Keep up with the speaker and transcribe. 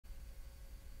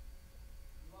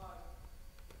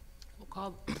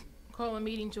Call a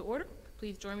meeting to order.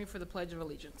 Please join me for the Pledge of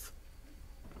Allegiance.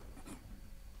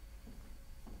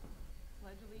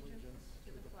 Pledge allegiance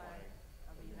to the flag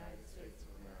of the United States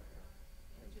of America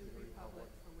and to the republic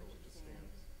for which it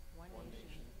stands, one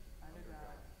nation, under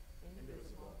God,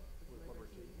 indivisible, with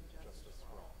liberty and justice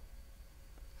for all.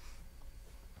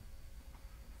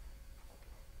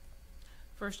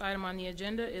 First item on the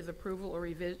agenda is approval or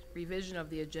revision of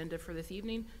the agenda for this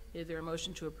evening. Is there a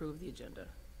motion to approve the agenda?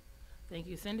 Thank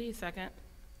you, Cindy. Second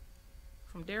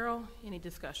from Daryl. Any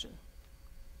discussion?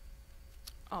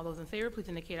 All those in favor, please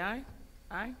indicate aye.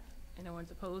 Aye. And no one's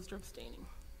opposed or abstaining.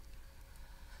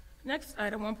 Next,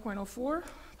 item 1.04,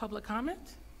 public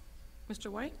comment. Mr.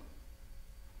 White.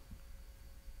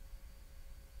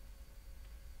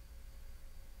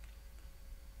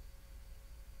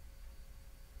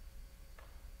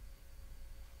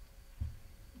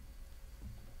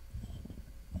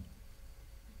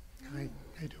 Hi,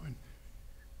 how you doing?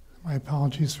 My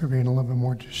apologies for being a little bit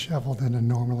more disheveled than I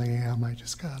normally am. I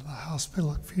just got out of the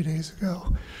hospital a few days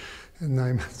ago, and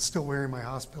I'm still wearing my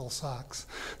hospital socks.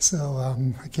 So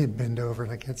I can't bend over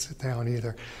and I can't sit down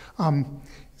either.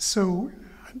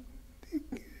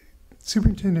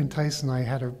 Superintendent Tice and I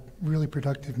had a really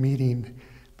productive meeting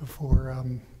before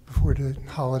the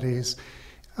holidays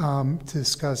to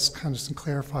discuss kind of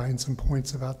clarifying some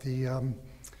points about the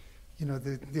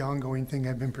ongoing thing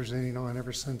I've been presenting on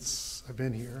ever since I've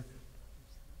been here.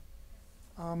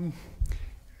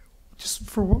 Just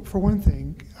for one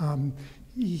thing,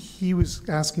 he was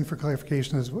asking for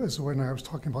clarification as when I was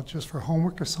talking about just for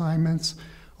homework assignments,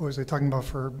 or was I talking about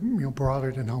for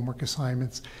broader than homework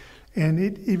assignments? And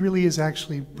it really is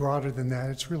actually broader than that.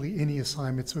 It's really any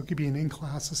assignment. So it could be an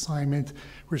in-class assignment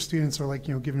where students are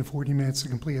given 40 minutes to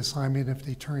complete assignment. If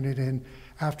they turn it in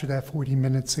after that 40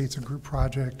 minutes, say it's a group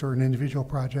project or an individual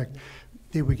project,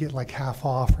 they would get half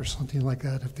off or something like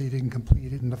that if they didn't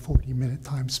complete it in the 40-minute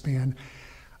time span.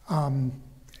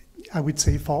 I would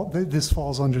say this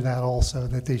falls under that also,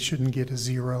 that they shouldn't get a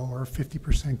 0 or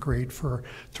 50% grade for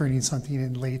turning something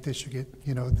in late. They should get,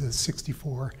 the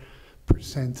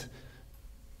 64%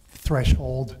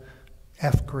 threshold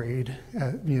F grade,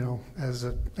 as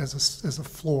a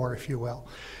floor, if you will.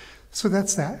 So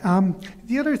that's that.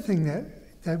 The other thing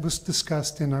that was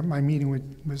discussed in my meeting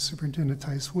with Superintendent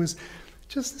Tice was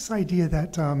just this idea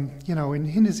that,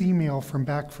 in his email from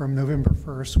November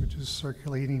 1st, which is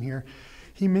circulating here,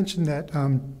 he mentioned that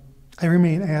I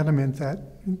remain adamant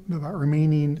about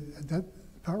remanding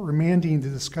the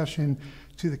discussion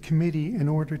to the committee in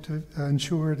order to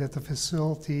ensure that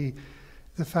the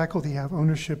faculty have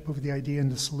ownership of the idea and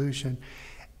the solution.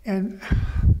 And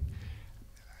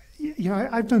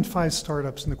I've done 5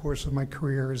 startups in the course of my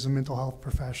career as a mental health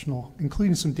professional,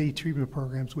 including some day treatment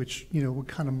programs, which, would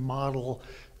kind of model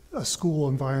a school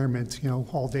environment,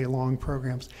 all day long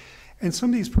programs. And some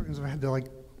of these programs I had to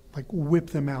whip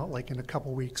them out in a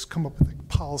couple weeks, come up with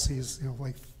policies,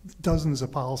 dozens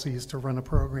of policies to run a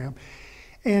program.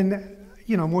 And,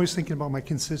 I'm always thinking about my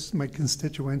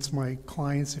constituents, my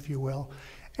clients, if you will.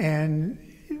 And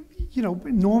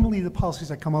normally the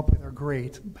policies I come up with are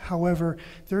great. However,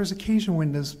 there is occasion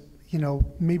when there's,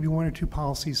 maybe 1 or 2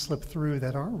 policies slip through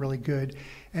that aren't really good.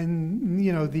 And,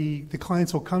 the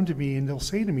clients will come to me and they'll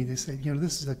say to me, they say,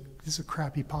 this is a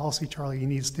crappy policy, Charlie, it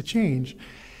needs to change.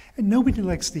 And nobody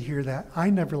likes to hear that. I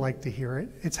never like to hear it.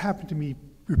 It's happened to me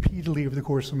repeatedly over the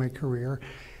course of my career.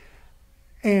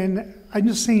 And I'm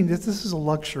just saying that this is a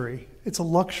luxury. It's a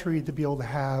luxury to be able to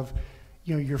have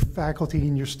your faculty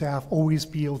and your staff always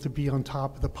be able to be on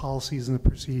top of the policies and the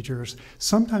procedures.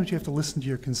 Sometimes you have to listen to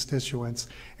your constituents.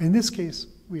 In this case,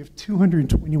 we have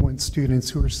 221 students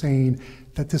who are saying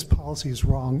that this policy is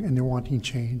wrong and they're wanting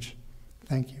change.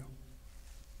 Thank you.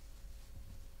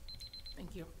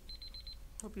 Thank you.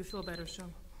 Hope you feel better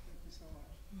soon. Thank you so much.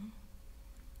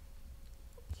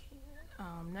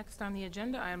 Next on the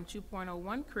agenda, item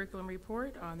 2.01, curriculum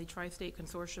report on the Tri-State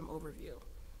Consortium overview.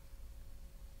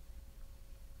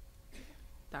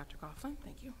 Dr. Coughlin,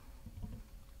 thank you.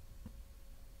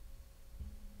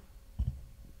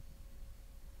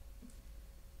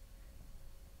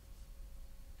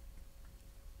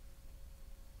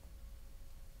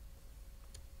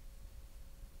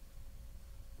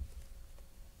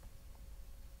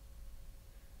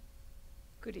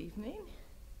 Good evening.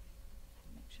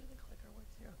 Make sure the clicker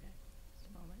works here. Okay, just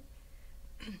a moment.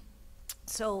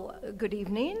 So, good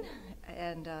evening,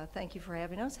 and thank you for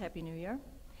having us. Happy New Year.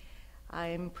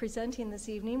 I'm presenting this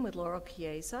evening with Laurel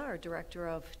Chiesa, our Director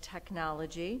of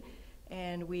Technology,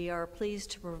 and we are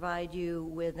pleased to provide you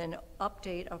with an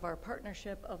update of our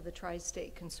partnership of the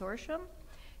Tri-State Consortium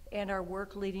and our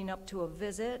work leading up to a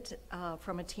visit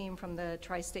from a team from the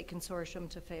Tri-State Consortium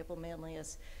to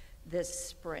Fayetteville-Manlius this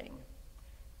spring.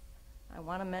 I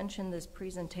want to mention this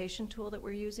presentation tool that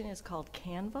we're using is called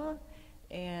Canva,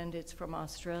 and it's from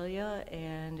Australia,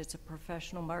 and it's a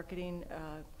professional marketing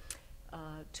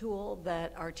tool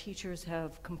that our teachers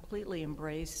have completely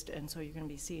embraced, and so you're going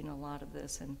to be seeing a lot of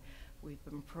this, and we've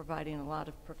been providing a lot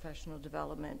of professional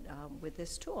development with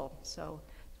this tool, so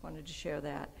just wanted to share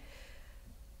that.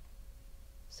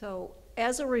 So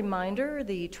as a reminder,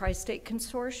 the Tri-State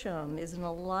Consortium is an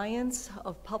alliance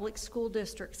of public school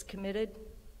districts committed,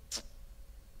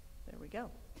 there we go,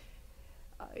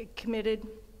 committed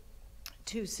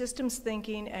to systems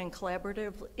thinking and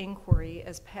collaborative inquiry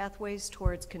as pathways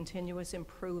towards continuous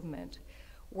improvement.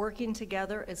 Working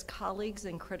together as colleagues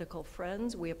and critical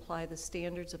friends, we apply the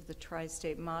standards of the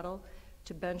Tri-State model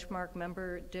to benchmark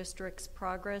member districts'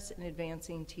 progress in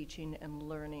advancing teaching and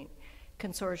learning.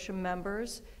 Consortium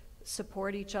members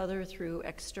support each other through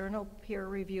external peer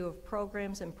review of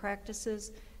programs and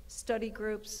practices, study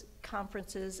groups,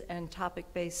 conferences, and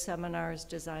topic-based seminars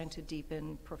designed to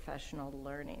deepen professional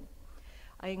learning.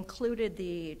 I included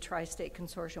the Tri-State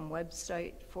Consortium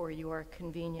website for your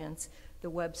convenience. The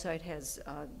website is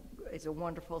a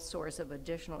wonderful source of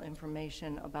additional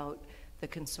information about the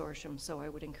consortium, so I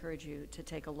would encourage you to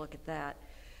take a look at that.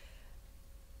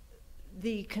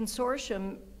 The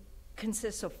consortium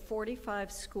consists of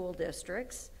 45 school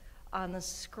districts. On the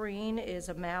screen is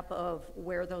a map of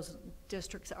where those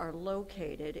districts are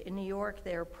located. In New York,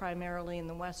 they're primarily in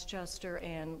the Westchester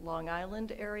and Long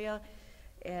Island area,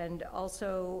 and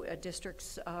also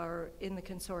districts are in the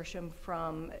consortium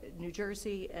from New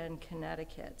Jersey and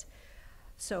Connecticut.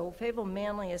 So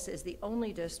Fayetteville-Manlius is the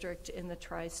only district in the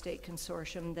Tri-State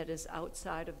Consortium that is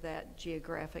outside of that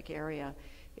geographic area.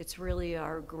 It's really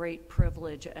our great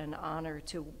privilege and honor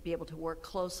to be able to work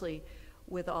closely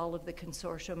with all of the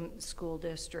consortium school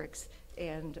districts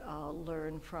and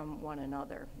learn from one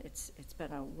another. It's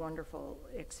been a wonderful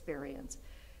experience.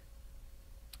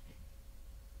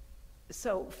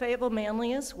 So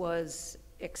Fayetteville-Manlius was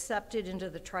accepted into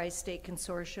the Tri-State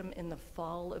Consortium in the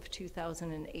fall of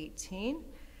 2018.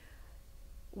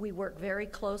 We work very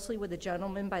closely with a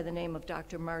gentleman by the name of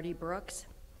Dr. Marty Brooks.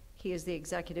 He is the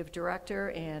executive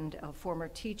director and a former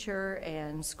teacher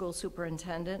and school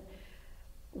superintendent.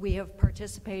 We have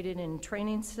participated in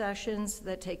training sessions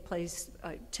that take place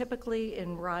typically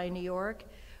in Rye, New York.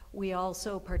 We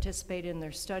also participate in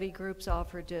their study groups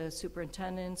offered to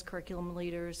superintendents, curriculum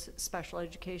leaders, special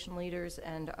education leaders,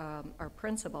 and our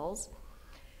principals.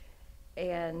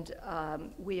 And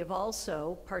we have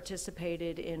also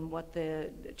participated in what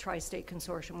the Tri-State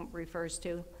Consortium refers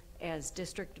to as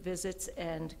district visits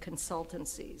and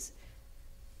consultancies.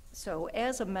 So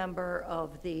as a member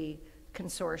of the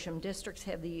consortium, districts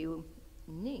have the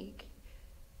unique,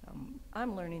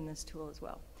 I'm learning this tool as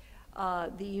well,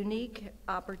 the unique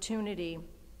opportunity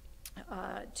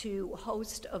to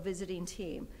host a visiting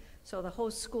team. So the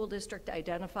host school district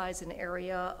identifies an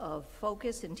area of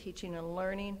focus in teaching and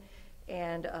learning,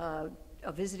 and a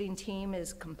visiting team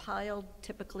is compiled,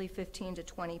 typically 15 to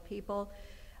 20 people,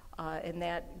 and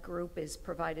that group is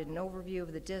provided an overview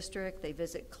of the district. They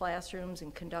visit classrooms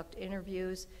and conduct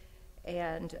interviews,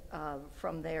 and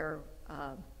from there,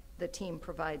 the team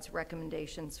provides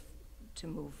recommendations to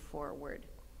move forward.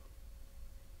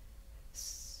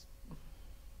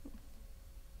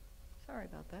 Sorry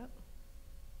about that.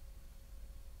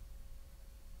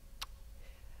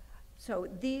 So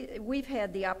we've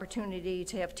had the opportunity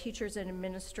to have teachers and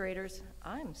administrators.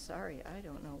 I'm sorry, I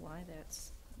don't know why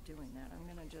that's doing that. I'm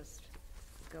gonna just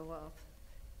go off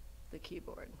the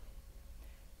keyboard.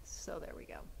 So there we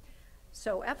go.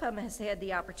 So FM has had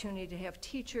the opportunity to have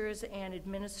teachers and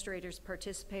administrators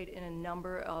participate in a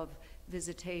number of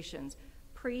visitations.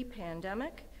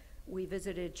 Pre-pandemic, we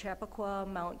visited Chappaqua,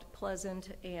 Mount Pleasant,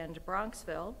 and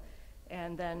Bronxville,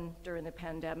 and then during the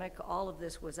pandemic, all of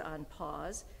this was on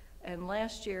pause. And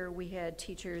last year, we had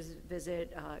teachers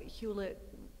visit Hewlett,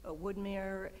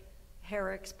 Woodmere,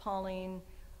 Herricks, Pauline,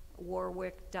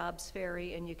 Warwick, Dobbs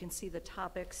Ferry, and you can see the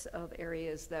topics of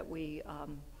areas that we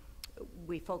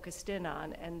focused in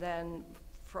on. And then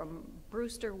from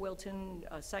Brewster, Wilton,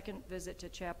 a second visit to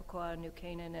Chappaqua, New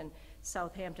Canaan, and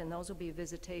Southampton, those will be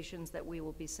visitations that we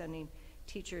will be sending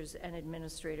teachers and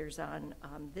administrators on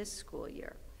this school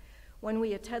year. When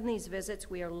we attend these visits,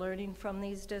 we are learning from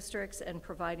these districts and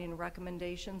providing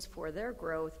recommendations for their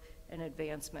growth and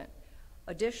advancement.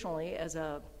 Additionally, as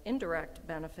an indirect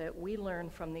benefit, we learn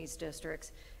from these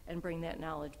districts and bring that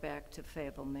knowledge back to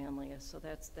Fayetteville-Manlius. So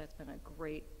that's been a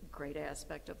great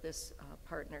aspect of this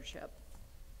partnership.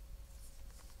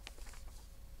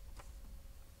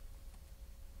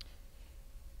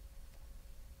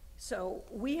 So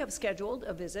we have scheduled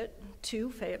a visit to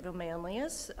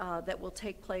Fayetteville-Manlius that will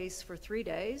take place for 3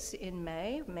 days in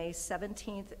May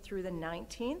 17th through the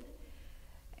 19th.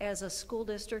 As a school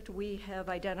district, we have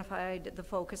identified the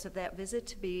focus of that visit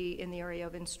to be in the area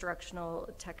of instructional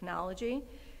technology,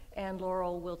 and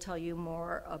Laurel will tell you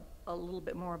a little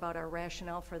bit more about our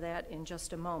rationale for that in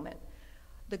just a moment.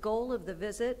 The goal of the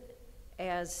visit,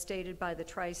 as stated by the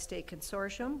Tri-State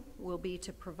Consortium, will be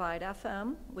to provide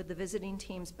FM with the visiting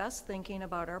team's best thinking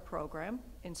about our program,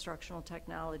 instructional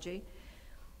technology,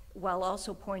 while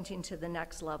also pointing to the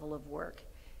next level of work.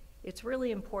 It's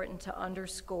really important to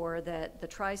underscore that the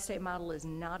Tri-State model is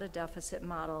not a deficit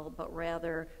model, but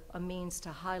rather a means to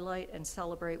highlight and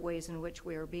celebrate ways in which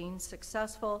we are being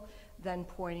successful, then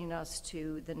pointing us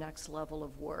to the next level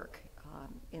of work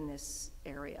in this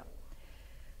area.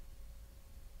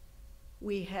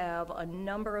 We have a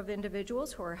number of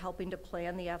individuals who are helping to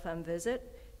plan the FM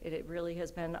visit. It really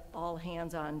has been all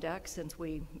hands on deck since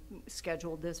we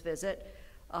scheduled this visit.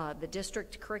 The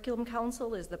District Curriculum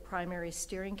Council is the primary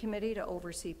steering committee to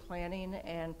oversee planning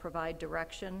and provide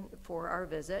direction for our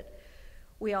visit.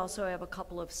 We also have a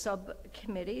couple of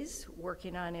subcommittees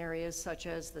working on areas such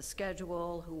as the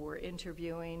schedule, who we're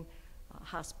interviewing,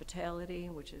 hospitality,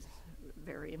 which is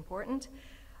very important.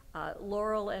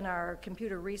 Laurel and our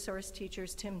computer resource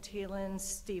teachers, Tim Thielen,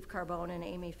 Steve Carbone, and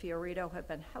Amy Fiorito, have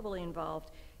been heavily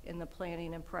involved in the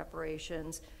planning and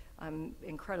preparations. I'm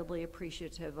incredibly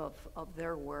appreciative of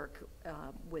their work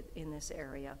in this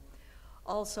area.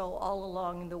 Also, all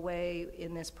along the way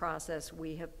in this process,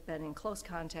 we have been in close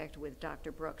contact with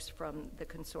Dr. Brooks from the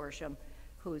consortium,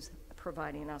 who's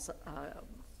providing us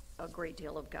a great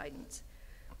deal of guidance.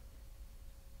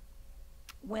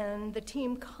 When the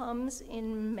team comes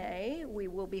in May, we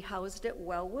will be housed at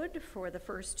Wellwood for the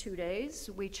first 2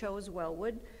 days. We chose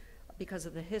Wellwood because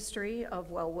of the history of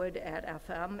Wellwood at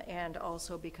FM, and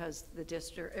also because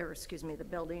the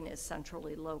building is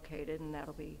centrally located, and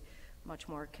that'll be much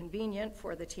more convenient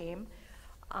for the team.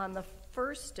 On the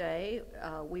first day,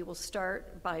 we will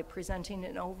start by presenting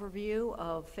an overview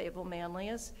of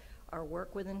Fayetteville-Manlius, our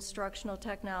work with instructional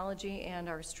technology, and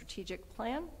our strategic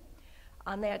plan.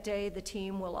 On that day, the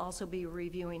team will also be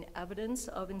reviewing evidence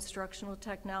of instructional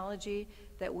technology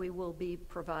that we will be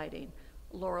providing.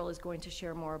 Laurel is going to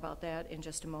share more about that in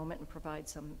just a moment and provide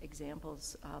some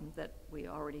examples that we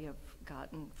already have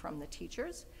gotten from the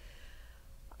teachers.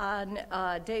 On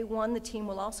day one, the team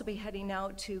will also be heading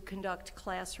out to conduct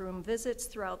classroom visits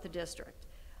throughout the district.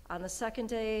 On the second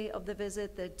day of the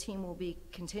visit, the team will be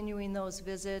continuing those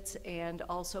visits and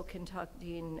also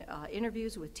conducting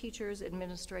interviews with teachers,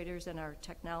 administrators, and our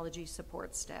technology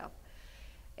support staff.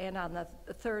 And on the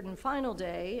third and final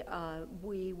day,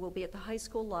 we will be at the high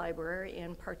school library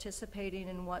and participating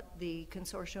in what the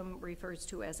consortium refers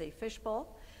to as a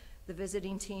fishbowl. The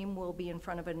visiting team will be in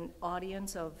front of an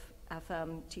audience of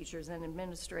FM teachers and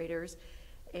administrators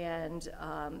and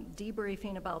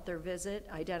debriefing about their visit,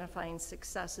 identifying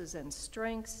successes and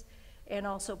strengths, and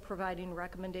also providing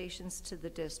recommendations to the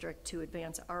district to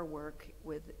advance our work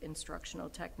with instructional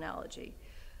technology.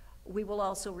 We will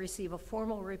also receive a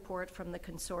formal report from the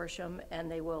consortium, and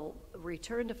they will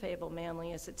return to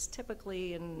Fayetteville-Manlius. It's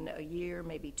typically in a year,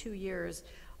 maybe 2 years,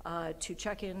 to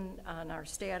check in on our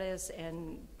status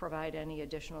and provide any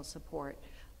additional support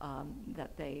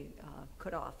that they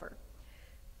could offer.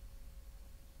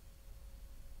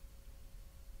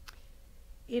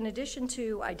 In addition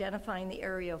to identifying the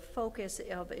area of focus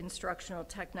of instructional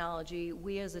technology,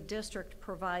 we as a district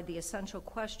provide the essential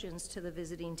questions to the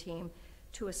visiting team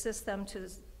to assist them to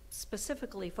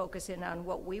specifically focus in on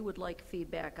what we would like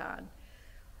feedback on.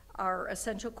 Our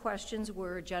essential questions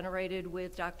were generated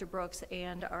with Dr. Brooks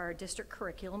and our District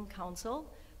Curriculum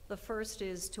Council. The first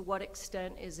is, to what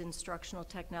extent is instructional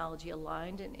technology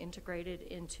aligned and integrated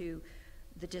into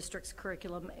the district's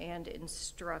curriculum and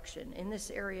instruction? In this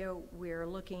area, we're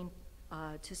looking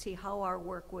to see how our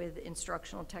work with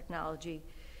instructional technology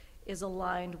is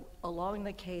aligned along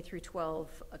the K through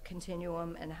 12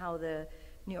 continuum, and how the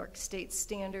New York State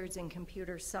standards in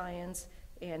computer science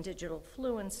and digital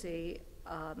fluency,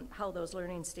 how those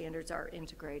learning standards are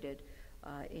integrated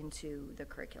into the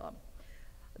curriculum.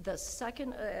 The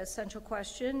second essential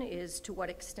question is, to what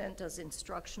extent does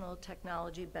instructional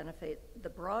technology benefit the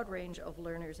broad range of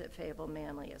learners at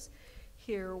Fayetteville-Manlius?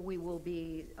 Here we will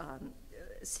be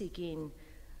seeking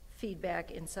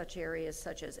feedback in such areas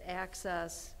such as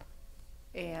access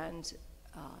and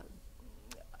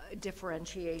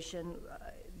differentiation,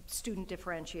 student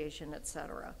differentiation, et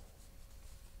cetera.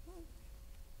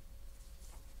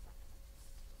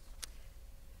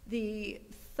 The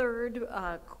third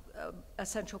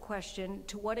essential question: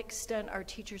 to what extent are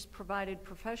teachers provided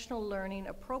professional learning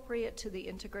appropriate to the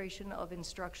integration of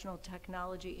instructional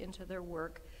technology into their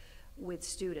work with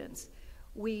students?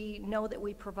 We know that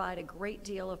we provide a great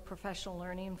deal of professional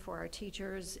learning for our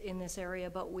teachers in this area,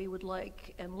 but we would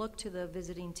like and look to the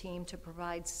visiting team to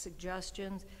provide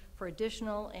suggestions for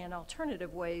additional and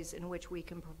alternative ways in which we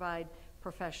can provide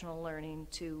professional learning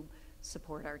to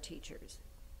support our teachers.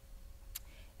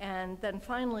 And then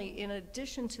finally, in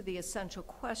addition to the essential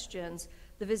questions,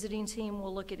 the visiting team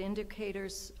will look at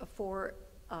indicators for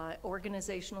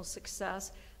organizational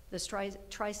success. The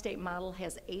tri-state model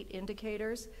has 8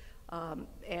 indicators,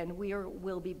 and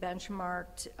will be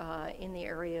benchmarked in the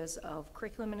areas of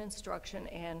curriculum and instruction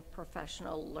and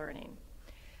professional learning.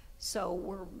 So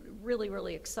we're really,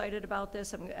 really excited about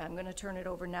this. I'm going to turn it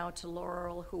over now to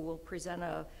Laurel, who will present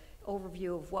an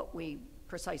overview of what we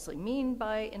precisely mean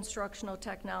by instructional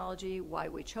technology, why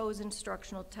we chose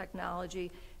instructional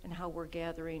technology, and how we're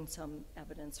gathering some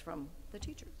evidence from the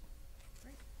teachers.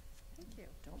 Great. Thank you.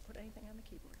 Don't put anything on the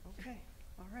keyboard. Okay.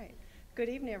 All right. Good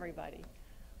evening, everybody.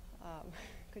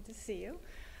 Good to see you.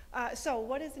 So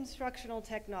what is instructional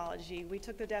technology? We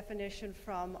took the definition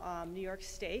from New York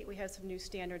State. We have some new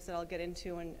standards that I'll get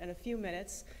into in a few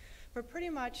minutes. But pretty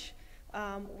much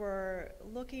we're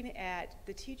looking at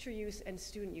the teacher use and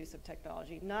student use of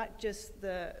technology, not just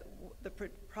the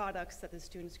products that the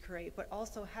students create, but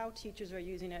also how teachers are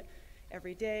using it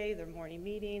every day, their morning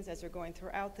meetings, as they're going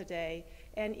throughout the day,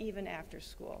 and even after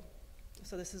school.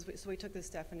 So we took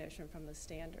this definition from the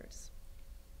standards.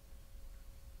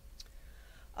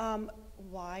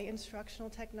 Why instructional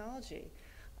technology?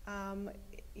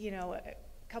 You know, a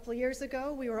couple of years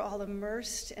ago, we were all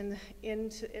immersed in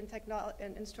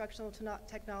instructional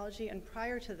technology, and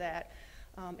prior to that,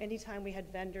 anytime we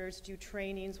had vendors do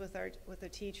trainings with the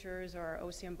teachers, or our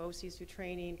OCM BOCES do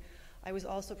training, I was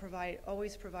also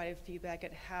always provided feedback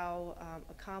at how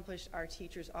accomplished our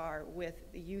teachers are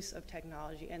with the use of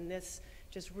technology, and this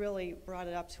just really brought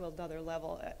it up to another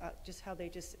level, just how they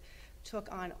just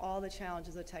took on all the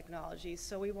challenges of technology.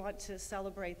 So we want to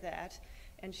celebrate that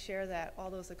and share all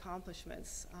those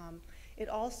accomplishments. It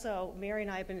also, Mary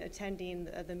and I have been attending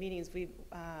the meetings. We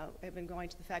have been going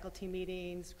to the faculty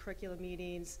meetings, curriculum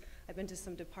meetings. I've been to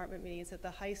some department meetings at the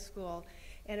high school,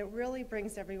 and it really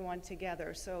brings everyone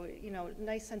together. So, you know,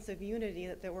 nice sense of unity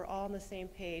that we're all on the same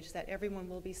page, that everyone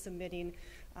will be submitting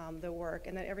the work,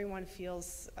 and that everyone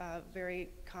feels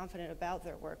very confident about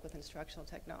their work with instructional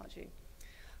technology.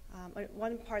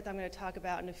 One part that I'm going to talk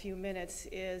about in a few minutes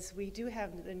is we do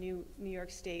have the new New York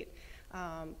State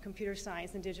computer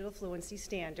science and digital fluency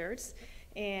standards,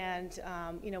 and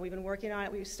you know, we've been working on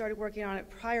it. We started working on it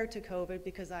prior to COVID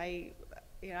because I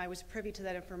was privy to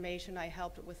that information. I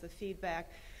helped with the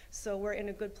feedback, so we're in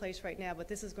a good place right now. But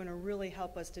this is going to really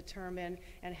help us determine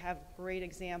and have great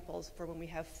examples for when we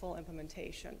have full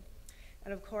implementation.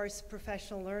 And of course,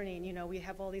 professional learning, you know, we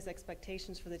have all these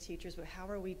expectations for the teachers, but how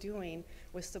are we doing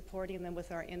with supporting them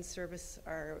with our in-service,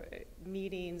 our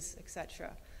meetings, et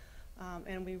cetera?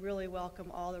 And we really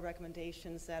welcome all the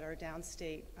recommendations that our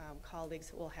downstate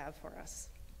colleagues will have for us.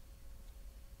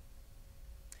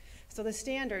 So the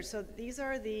standards, so these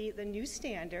are the new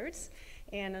standards,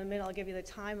 and in a minute I'll give you the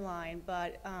timeline,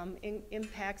 but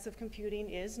impacts of computing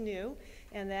is new,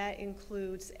 and that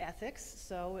includes ethics.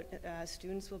 So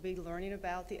students will be learning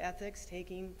about the ethics,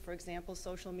 taking, for example,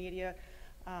 social media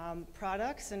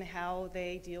products and how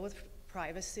they deal with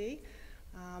privacy.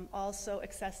 Also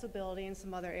accessibility in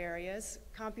some other areas.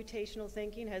 Computational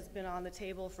thinking has been on the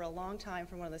table for a long time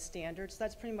for one of the standards.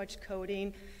 That's pretty much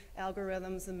coding,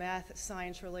 algorithms, the math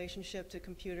science relationship to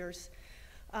computers.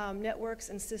 Networks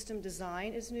and system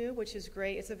design is new, which is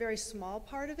great. It's a very small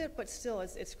part of it, but still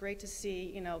it's great to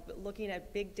see, you know, looking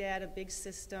at big data, big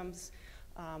systems,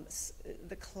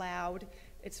 the cloud.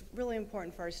 It's really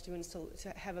important for our students to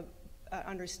have an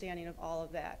understanding of all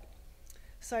of that.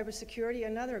 Cybersecurity,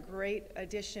 another great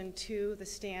addition to the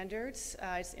standards.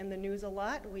 It's in the news a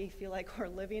lot. We feel like we're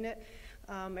living it.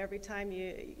 Every time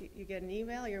you get an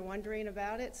email, you're wondering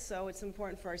about it. So it's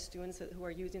important for our students who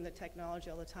are using the technology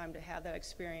all the time to have that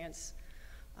experience.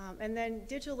 And then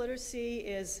digital literacy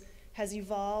has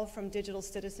evolved from digital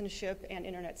citizenship and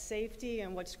internet safety.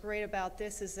 And what's great about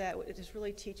this is that it just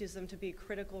really teaches them to be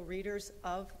critical readers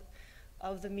of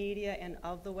the media and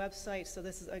of the website. So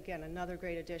this is, again, another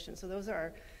great addition. So those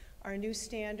are our new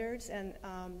standards, and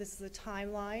this is the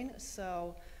timeline.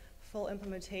 So full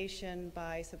implementation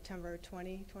by September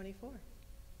 2024.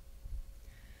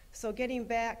 So getting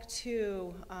back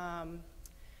to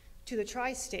the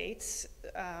tri-states,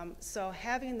 so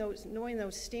knowing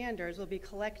those standards, we'll be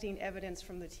collecting evidence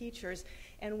from the teachers,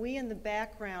 And we in the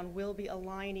background will be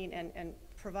aligning and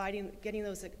getting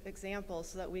those examples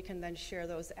so that we can then share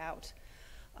those out.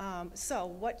 So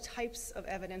what types of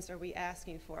evidence are we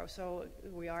asking for? So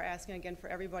we are asking again for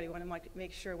everybody. We want to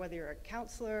make sure whether you're a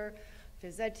counselor,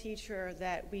 phys ed teacher,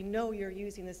 that we know you're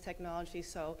using this technology,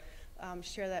 so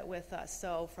share that with us.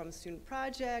 So from student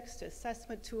projects to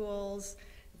assessment tools,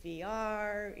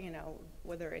 VR,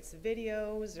 whether it's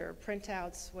videos or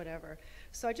printouts, whatever.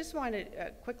 So I just wanted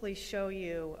to quickly show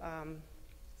you,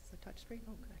 is this a touch screen?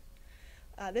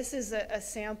 Okay. This is a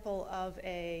sample of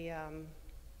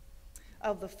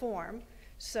the form.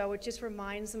 So it just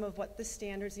reminds them of what the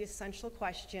standards, the essential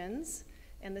questions,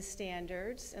 and the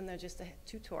standards, and they're just a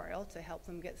tutorial to help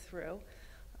them get through.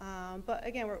 But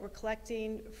again, we're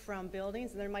collecting from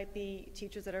buildings, and there might be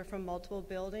teachers that are from multiple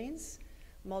buildings,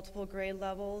 multiple grade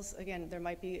levels. Again, there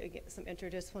might be some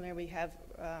interdisciplinary. We have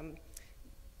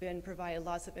been provided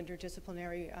lots of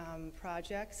interdisciplinary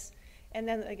projects. And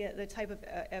then again, the type of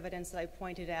evidence that I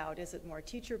pointed out, is it more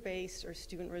teacher-based or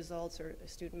student results or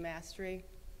student mastery?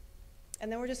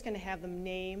 And then we're just going to have them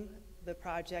name the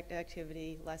project,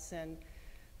 activity, lesson.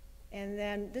 And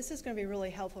then this is going to be really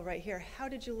helpful right here. How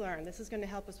did you learn? This is going to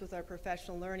help us with our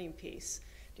professional learning piece.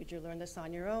 Did you learn this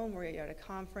on your own? Were you at a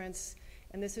conference?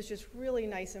 And this is just really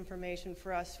nice information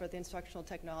for us, for the instructional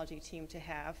technology team to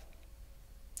have.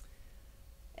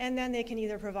 And then they can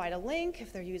either provide a link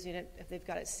if they're using it, if they've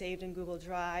got it saved in Google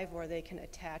Drive, or they can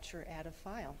attach or add a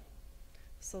file.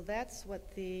 So that's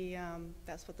what the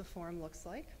form looks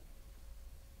like.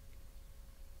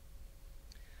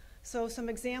 So some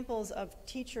examples of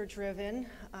teacher-driven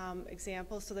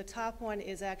examples. So the top one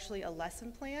is actually a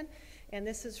lesson plan, and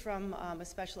this is from a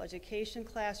special education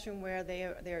classroom where they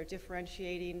are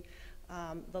differentiating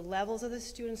the levels of the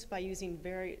students by using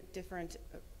very different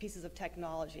pieces of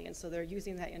technology, and so they're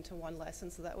using that into one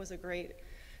lesson. So that was a great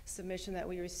submission that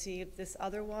we received. This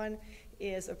other one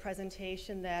is a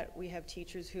presentation that we have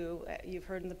teachers who, you've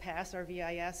heard in the past, our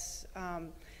VIS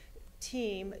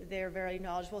team, they're very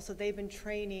knowledgeable, so they've been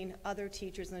training other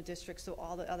teachers in the district, so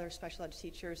all the other special ed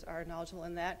teachers are knowledgeable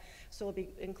in that. So we'll be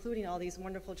including all these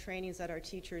wonderful trainings that our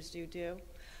teachers do.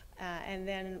 And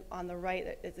then on the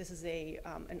right, this is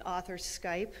an author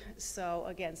Skype. So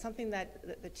again, something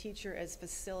that the teacher is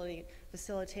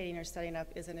facilitating or setting up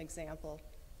is an example.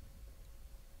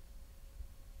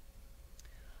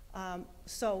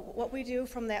 So what we do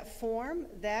from that form,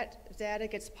 that data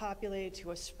gets populated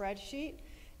to a spreadsheet.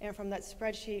 And from that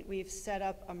spreadsheet, we've set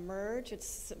up a merge.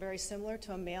 It's very similar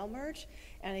to a mail merge.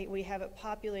 And we have it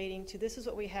populating to, this is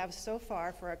what we have so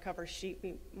far for our cover sheet.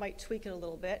 We might tweak it a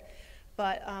little bit.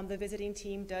 But the visiting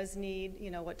team does need,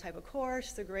 what type of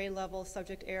course, the grade level,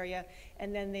 subject area,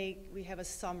 and then we have a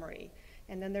summary.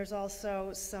 And then there's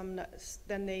also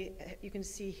you can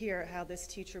see here how this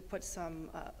teacher put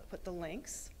the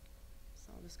links.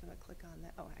 So I'm just going to click on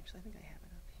that. Oh, actually, I think I have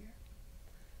it up here.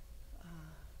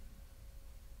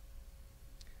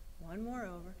 One more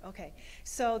over. Okay.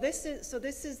 So this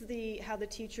is how the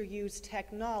teacher used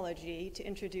technology to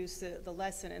introduce the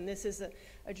lesson. And this is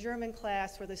a German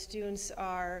class where the students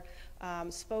are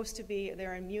supposed to be.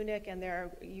 They're in Munich, and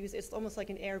it's almost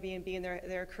like an Airbnb, and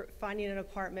they're finding an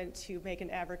apartment to make an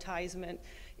advertisement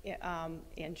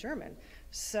in German.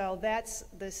 So that's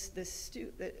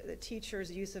the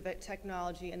teacher's use of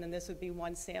technology, and then this would be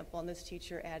one sample, and this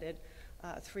teacher added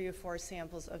 3 or 4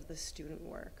 samples of the student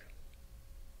work.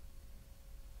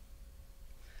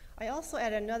 I also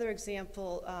added another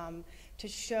example to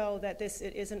show that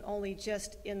it isn't only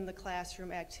just in the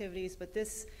classroom activities, but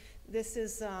this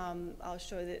is, I'll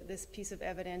show you that this piece of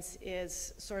evidence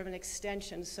is sort of an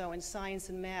extension. So in science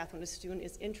and math, when a student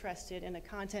is interested in a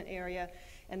content area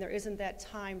and there isn't that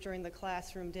time during the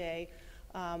classroom day,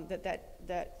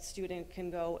 that student can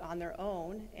go on their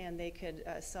own and they could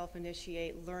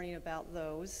self-initiate learning about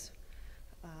those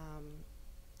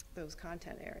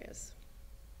content areas.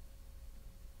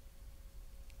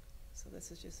 So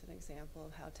this is just an example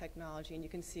of how technology, and you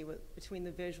can see between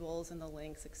the visuals and the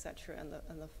links, et cetera, and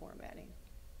the formatting.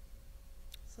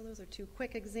 So those are 2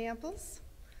 quick examples.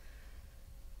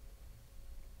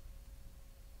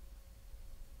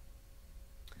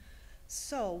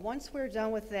 So once we're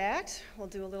done with that, we'll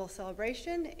do a little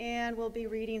celebration, and we'll be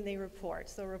reading the report.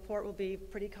 So the report will be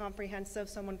pretty comprehensive.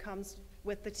 Someone comes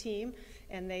with the team,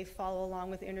 and they follow along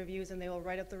with interviews, and they will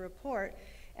write up the report.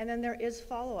 And then there is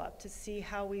follow-up to see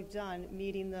how we've done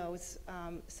meeting those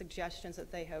suggestions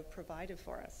that they have provided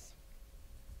for us.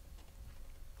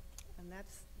 And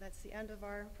that's the end of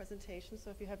our presentation.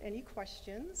 So if you have any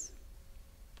questions.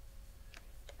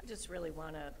 I just really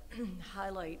want to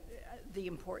highlight the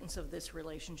importance of this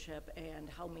relationship and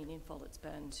how meaningful it's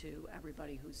been to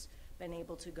everybody who's been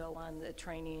able to go on the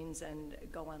trainings and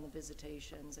go on the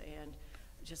visitations, and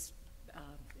just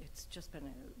it's just been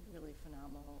a really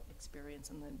phenomenal experience,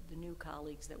 and the new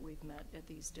colleagues that we've met at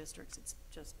these districts, it's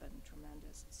just been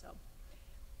tremendous. So,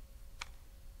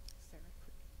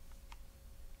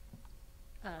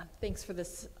 Sarah. Thanks for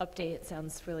this update. It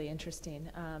sounds really interesting.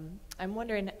 I'm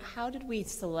wondering, how do we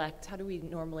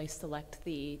normally select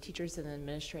the teachers and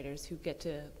administrators who get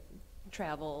to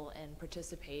travel and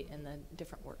participate in the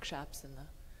different workshops in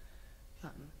the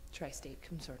Tri-State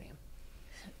Consortium?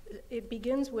 It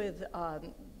begins with,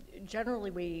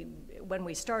 generally when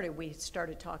we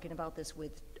started talking about this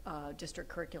with district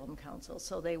curriculum council,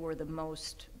 so they were the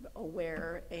most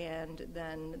aware, and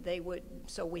then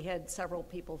so we had several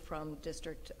people from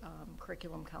district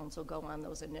curriculum council go on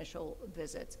those initial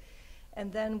visits.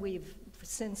 And then we've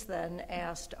since then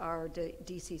asked our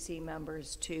DCC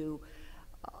members to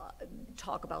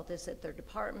talk about this at their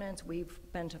departments. We've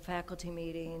been to faculty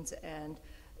meetings, and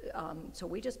so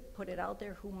we just put it out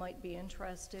there who might be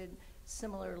interested.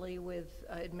 Similarly with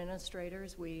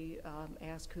administrators, we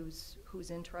ask who's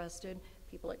interested.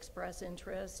 People express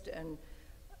interest, and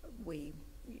we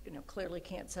clearly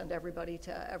can't send everybody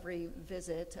to every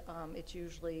visit. It's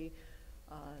usually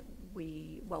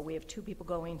we have 2 people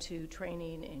going to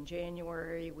training in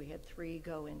January. We had 3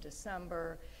 go in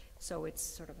December. So it's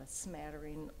sort of a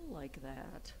smattering like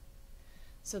that.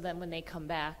 So then when they come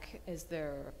back,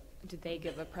 do they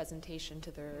give a presentation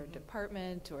to their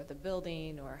department or the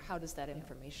building, or how does that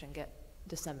information get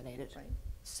disseminated? Right.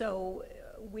 So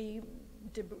we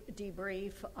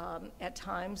debrief. At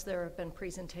times there have been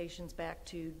presentations back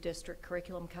to district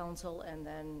curriculum council, and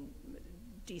then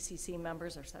DCC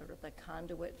members are sort of the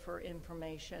conduit for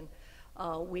information.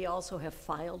 We also have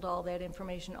filed all that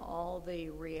information, all the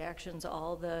reactions,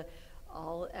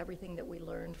 everything that we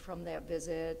learned from that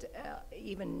visit,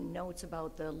 even notes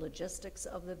about the logistics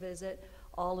of the visit.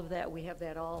 All of that, we have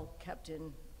that all kept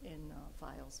in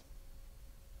files.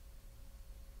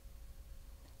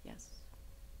 Yes.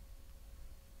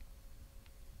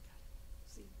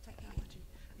 See, technology.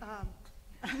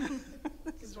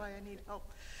 This is why I need help.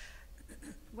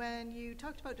 When you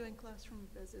talked about doing classroom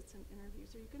visits and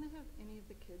interviews, are you going to have any of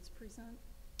the kids present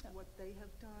what they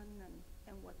have done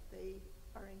and what they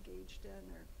are engaged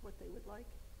in, or what they would like?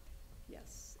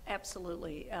 Yes,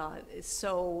 absolutely.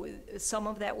 So some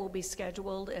of that will be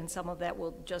scheduled, and some of that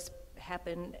will just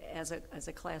happen as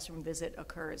a classroom visit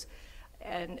occurs.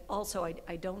 And also,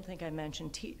 I don't think I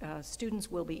mentioned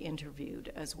students will be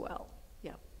interviewed as well.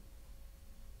 Yeah.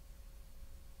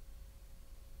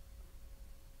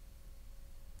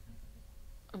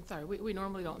 I'm sorry, we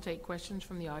normally don't take questions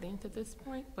from the audience at this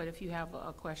point, but if you have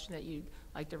a question that you'd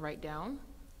like to write down,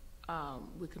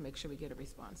 we can make sure we get a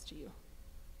response to you.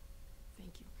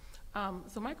 Thank you.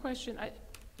 So my question,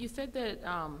 you said that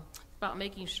about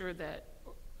making sure that,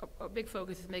 a big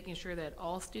focus is making sure that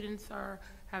all students are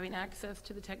having access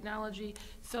to the technology.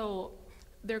 So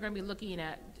they're going to be looking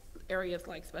at areas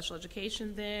like special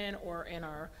education then, or in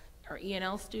our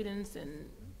E&L students, and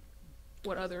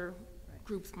what other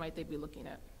groups might they be looking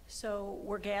at? So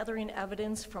we're gathering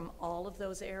evidence from all of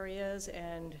those areas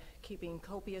and keeping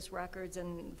copious records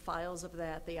and files of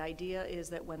that. The idea is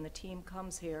that when the team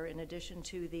comes here, in addition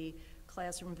to the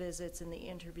classroom visits and the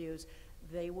interviews,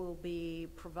 they will be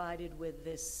provided with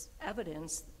this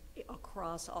evidence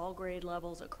across all grade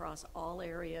levels, across all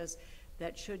areas,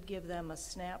 that should give them a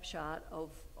snapshot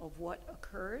of what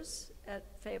occurs at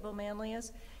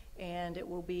Fayetteville-Manlius, and it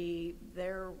will be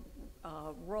their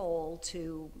role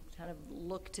to kind of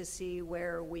look to see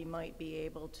where we might be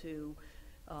able to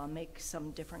make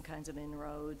some different kinds of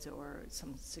inroads or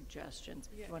some suggestions.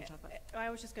 Yeah, You want to talk about? I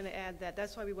was just going to add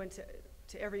that's why we went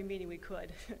to every meeting we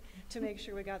could to make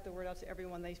sure we got the word out to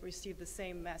everyone. They received the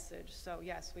same message. So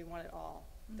yes, we want it all.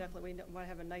 Mm-hmm. Definitely, we want to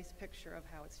have a nice picture of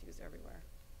how it's used everywhere.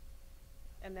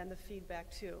 And then the feedback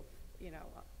too,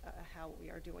 how we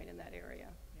are doing in that area.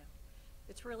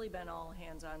 It's really been all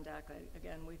hands on deck.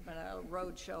 Again, we've been a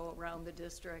road show around the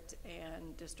district,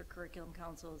 and District Curriculum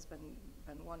Council has been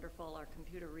wonderful, our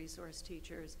computer resource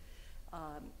teachers.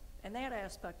 And that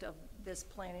aspect of this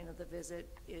planning of the visit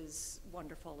is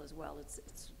wonderful as well.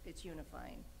 It's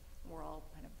unifying. We're all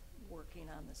kind of working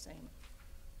on the same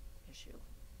issue.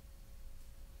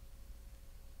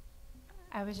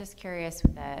 I was just curious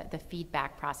with the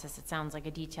feedback process. It sounds like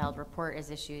a detailed report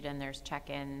is issued and there's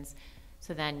check-ins.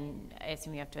 So then I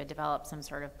assume you have to develop some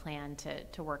sort of plan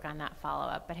to work on that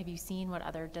follow-up. But have you seen what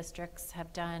other districts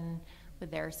have done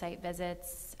with their site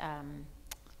visits?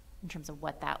 in terms of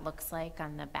what that looks like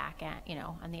on the back end, you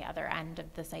know, on the other end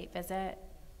of the site visit?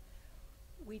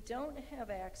 We don't have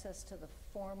access to the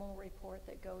formal report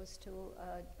that goes to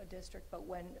a district, but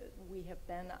when we have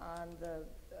been on the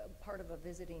part of a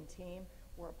visiting team,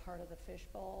 we're a part of the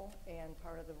fishbowl and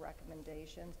part of the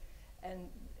recommendations. And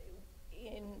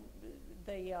in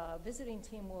the visiting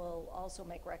team will also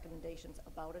make recommendations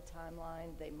about a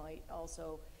timeline. They might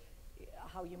also,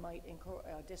 how you might,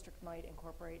 a district might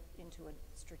incorporate into a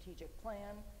strategic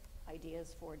plan,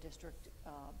 ideas for district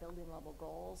building level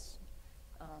goals.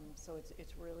 So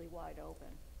it's really wide open.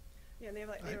 Yeah, and they have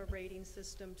a rating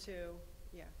system too.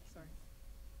 Yeah, sorry.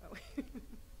 Oh.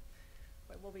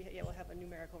 But we'll have a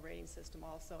numerical rating system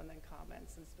also, and then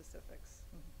comments and specifics.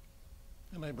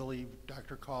 Mm-hmm. And I believe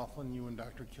Dr. Coughlin, you and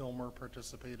Dr. Kilmer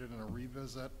participated in a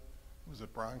revisit. Was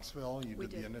it Bronxville? You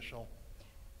did the initial?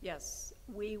 Yes,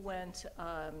 we went,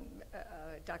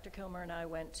 Dr. Kilmer and I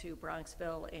went to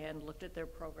Bronxville and looked at their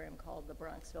program called the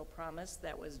Bronxville Promise.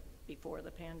 That was before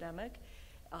the pandemic.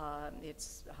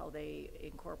 It's how they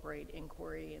incorporate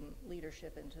inquiry and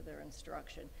leadership into their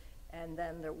instruction. And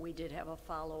then we did have a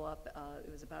follow-up,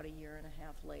 it was about a year and a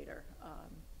half later,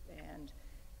 and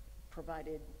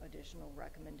provided additional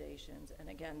recommendations. And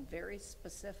again, very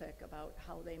specific about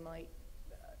how they might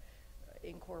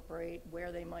incorporate,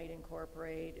 where they might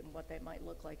incorporate, and what they might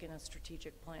look like in a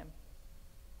strategic plan.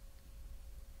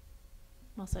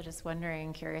 I'm also just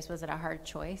wondering, curious, was it a hard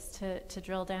choice to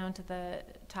drill down to the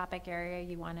topic area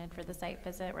you wanted for the site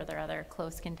visit? Were there other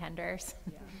close contenders?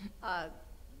 Yeah.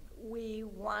 We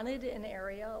wanted an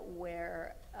area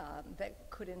where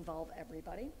that could involve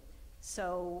everybody.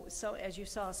 So as you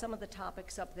saw, some of the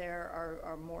topics up there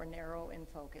are more narrow in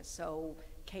focus. So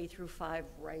K through 5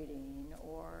 writing,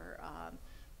 or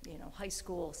high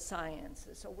school science.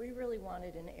 So we really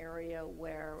wanted an area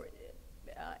where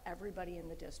everybody in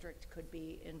the district could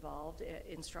be involved.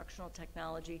 Instructional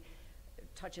technology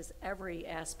touches every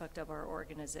aspect of our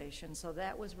organization, so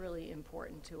that was really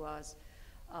important to us.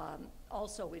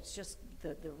 Also, it's just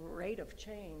the rate of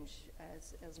change,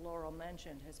 as Laurel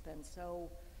mentioned, has been so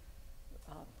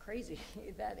crazy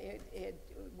that it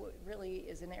really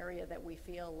is an area that we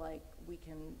feel like we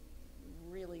can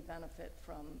really benefit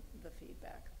from the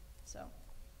feedback. So.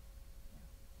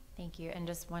 Thank you. And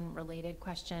just one related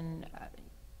question.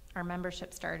 Our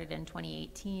membership started in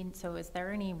 2018, so is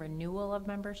there any renewal of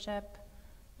membership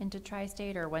into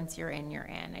Tri-State, or once you're in, you're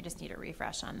in? I just need a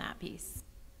refresh on that piece.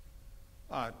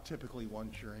 Typically,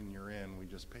 once you're in, we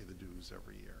just pay the dues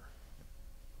every year.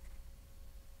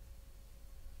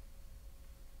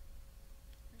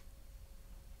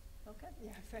 Okay.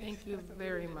 Yeah, Thank you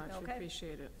very much. We Okay.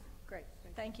 appreciate it. Great.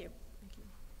 Thank you. Thank you.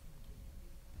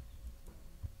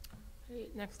 Okay,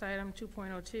 next item,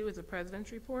 2.02, is the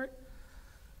President's Report.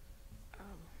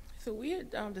 So we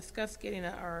had discussed getting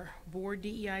our board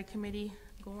DEI committee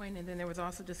going, and then there was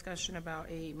also discussion about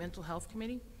a mental health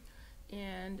committee.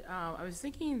 And I was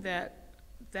thinking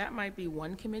that might be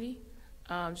one committee,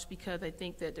 just because I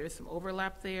think that there's some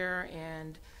overlap there,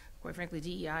 and quite frankly,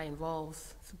 DEI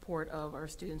involves support of our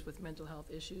students with mental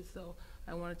health issues. So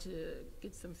I wanted to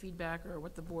get some feedback, or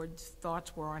what the board's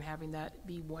thoughts were on having that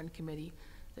be one committee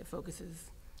that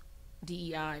focuses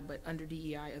DEI, but under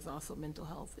DEI is also mental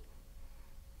health.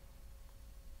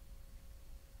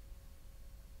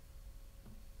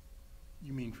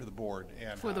 You mean for the board ad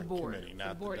hoc For the board, committee, for not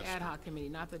the board the ad district? hoc committee,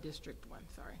 not the district one,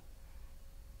 sorry.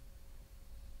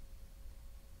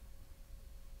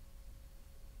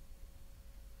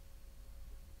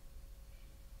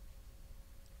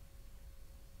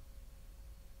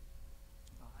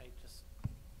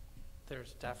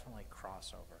 There's definitely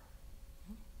crossover,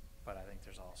 but I think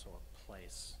there's also a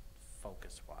place,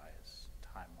 focus-wise,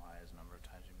 time-wise, number of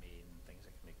times we meet, and things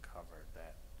that can be covered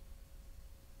that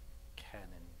can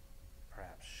and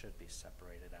perhaps should be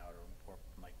separated out, or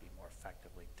might be more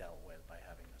effectively dealt with by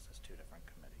having this as two different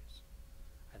committees.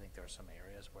 I think there are some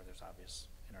areas where there's obvious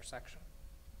intersection,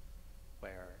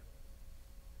 where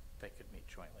they could meet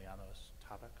jointly on those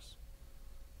topics,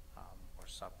 or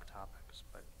subtopics,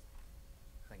 but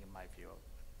I think in my view,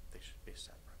 they should be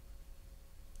separate.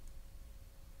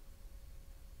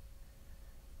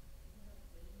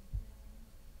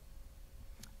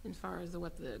 As far as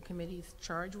what the committee's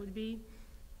charge would be?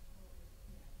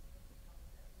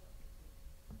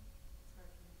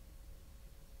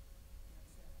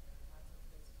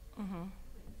 Mm-hmm.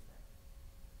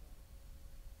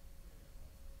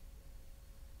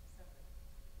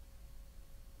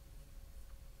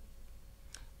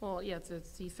 Well, yes,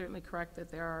 he's certainly correct that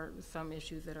there are some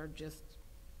issues that are just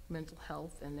mental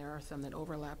health, and there are some that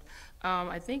overlap.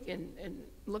 I think in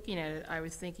looking at it, I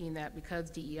was thinking that because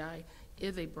DEI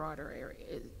is a broader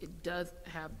area. It does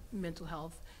have mental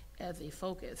health as a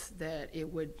focus, that it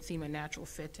would seem a natural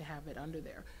fit to have it under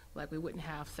there. Like, we wouldn't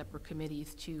have separate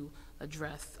committees to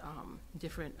address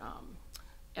different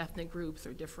ethnic groups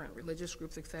or different religious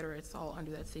groups, et cetera. It's all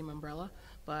under that same umbrella.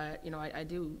 But, you know, I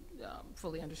do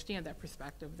fully understand that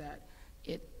perspective, that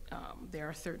there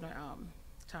are certain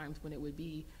times when it would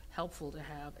be helpful to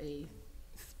have a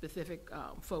specific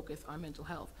focus on mental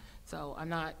health. So I'm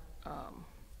not,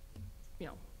 you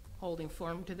know, holding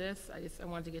firm to this. I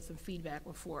wanted to get some feedback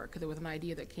before, because there was an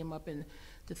idea that came up in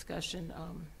discussion,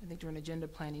 I think during agenda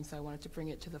planning, so I wanted to bring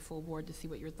it to the full board to see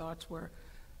what your thoughts were.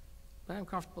 But I'm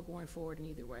comfortable going forward in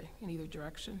either way, in either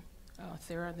direction.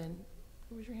 Sarah, then,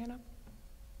 who was your hand up?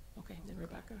 Okay, then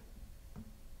Rebecca.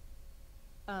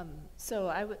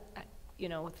 So you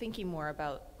know, thinking more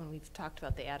about when we've talked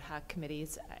about the ad hoc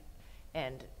committees,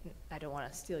 and I don't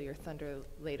want to steal your thunder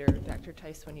later, Dr.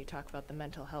 Tice, when you talk about the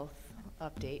mental health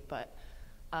update, but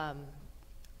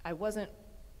I wasn't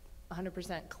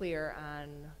 100% clear on,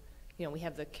 you know, we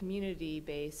have the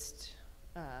community-based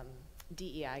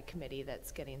DEI committee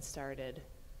that's getting started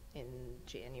in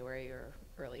January or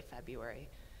early February.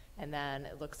 And then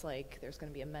it looks like there's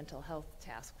going to be a mental health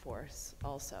task force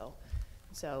also.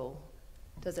 So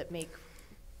does it make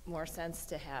more sense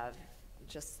to have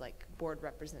just like board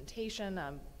representation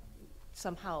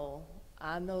somehow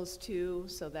on those two,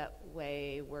 so that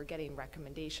way we're getting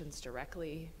recommendations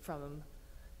directly from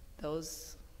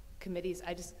those committees?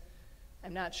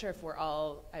 I'm not sure if we're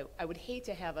all, I would hate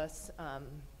to have us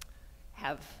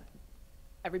have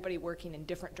everybody working in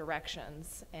different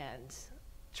directions and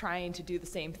trying to do the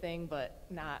same thing, but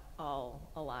not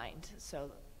all aligned,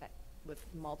 so with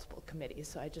multiple committees.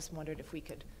 So I just wondered if we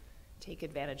could take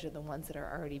advantage of the ones that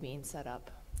are already being set up.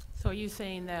 So are you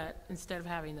saying that instead of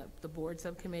having the board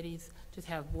subcommittees, just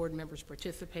have board members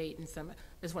participate in some, I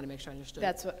just want to make sure I understood.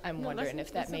 That's what I'm wondering, if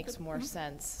that that's makes good. more Mm-hmm.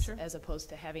 sense, Sure. as opposed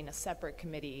to having a separate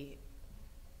committee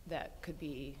that could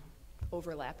be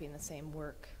overlapping the same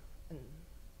work and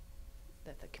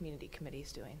that the community committee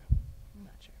is doing. I'm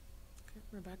not sure. Okay,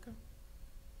 Rebecca?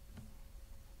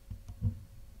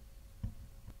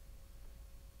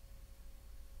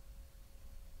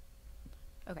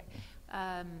 Okay,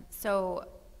 so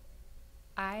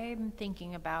I'm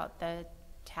thinking about the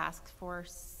task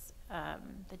force,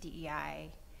 the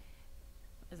DEI,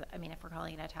 I mean, if we're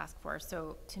calling it a task force.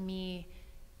 So to me,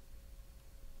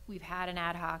 we've had an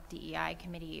ad hoc DEI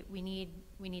committee. We need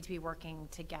to be working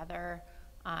together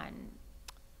on,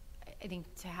 I think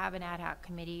to have an ad hoc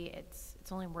committee, it's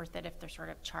only worth it if they're sort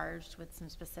of charged with some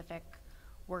specific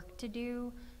work to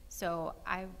do. So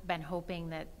I've been hoping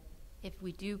that if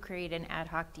we do create an ad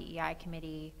hoc DEI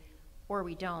committee, or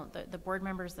we don't, the board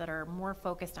members that are more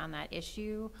focused on that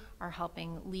issue are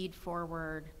helping lead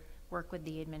forward, work with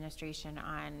the administration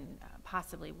on,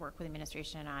 possibly work with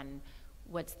administration on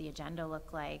what's the agenda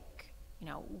look like, you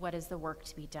know, what is the work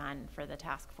to be done for the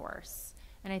task force.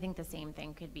 And I think the same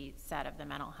thing could be said of the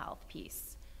mental health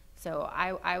piece. So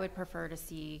I would prefer to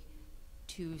see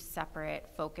two separate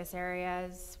focus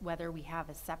areas, whether we have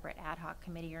a separate ad hoc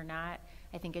committee or not.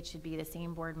 I think it should be the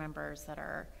same board members that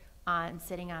are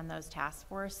sitting on those task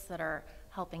force that are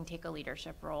helping take a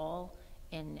leadership role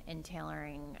in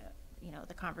tailoring, you know,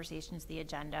 the conversations, the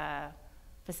agenda,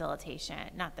 facilitation.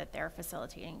 Not that they're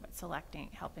facilitating, but selecting,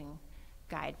 helping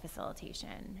guide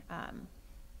facilitation.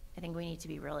 I think we need to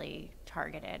be really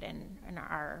targeted in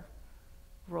our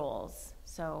roles.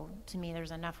 So to me,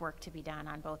 there's enough work to be done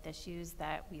on both issues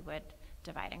that we would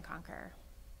divide and conquer.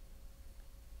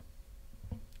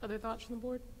 Other thoughts from the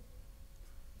board?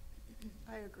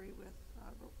 I agree with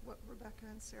what Rebecca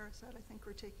and Sarah said. I think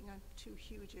we're taking on two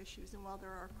huge issues, and while there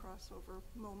are crossover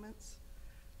moments,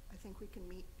 I think we can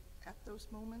meet at those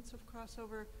moments of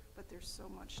crossover, but there's so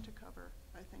much to cover.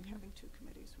 I think having two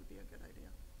committees would be a good idea.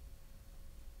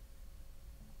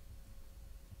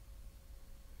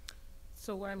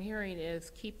 So what I'm hearing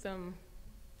is keep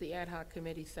the ad hoc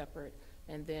committee separate,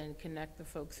 and then connect the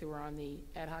folks who are on the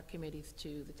ad hoc committees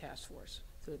to the task force,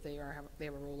 so that they have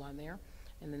a role on there.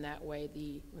 And then that way,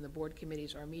 when the board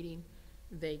committees are meeting,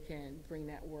 they can bring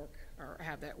that work, or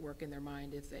have that work in their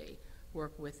mind as they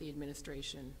work with the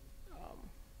administration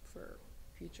for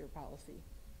future policy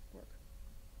work.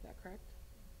 Is that correct?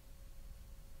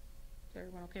 Is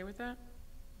everyone okay with that?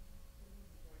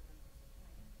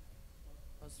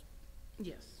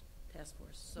 Yes. Task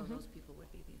force, so those people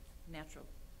would be the natural,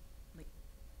 like.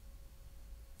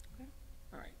 Okay.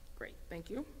 All right, great, thank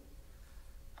you.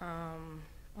 I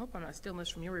hope I'm not stealing this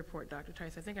from your report, Dr.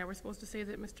 Tice. I think I was supposed to say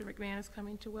that Mr. McMahon is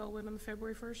coming to Wellwood on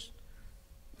February 1st?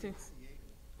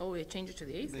 Oh, they changed it to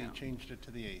the 8th They now? changed it to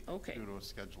the 8th. Okay. Due to a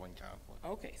scheduling conflict.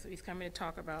 Okay, so he's coming to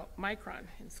talk about Micron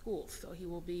in schools, so he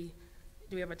will be,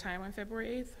 do we have a time on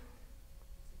February 8th?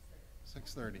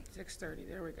 6:30. 6:30,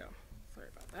 there we go. Sorry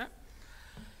about that.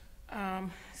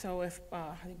 So if,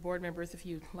 I think board members, if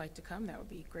you'd like to come, that would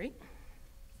be great.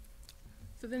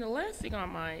 So then the last thing on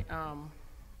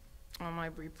my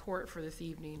report for this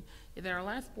evening is at our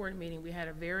last board meeting, we had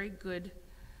a very good,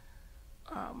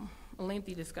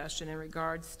 lengthy discussion in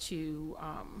regards to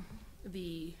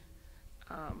the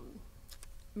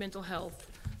mental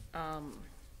health,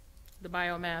 the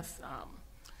biomass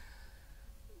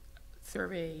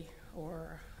survey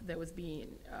or that was being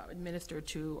administered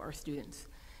to our students.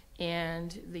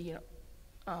 And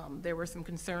there were some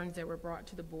concerns that were brought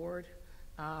to the board,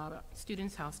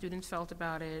 students, how students felt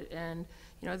about it. And,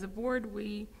 as a board,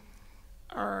 we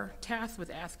are tasked with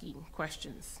asking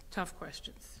questions, tough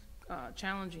questions,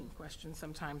 challenging questions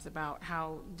sometimes about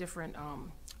how different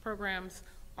programs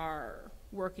are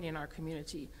working in our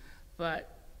community.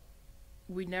 But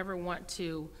we never want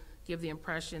to give the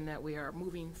impression that we are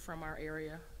moving from our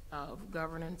area of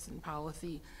governance and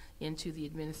policy into the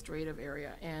administrative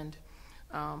area. And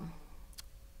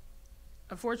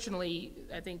unfortunately,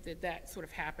 I think that sort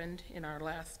of happened in our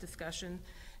last discussion,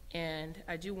 and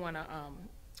I do want to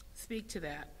speak to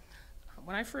that.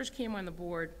 When I first came on the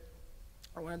board,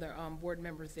 or one of the board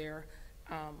members there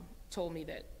told me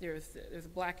that there's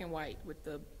black and white with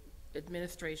the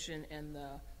administration and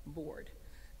the board.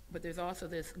 But there's also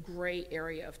this gray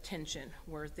area of tension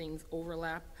where things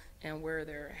overlap and where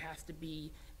there has to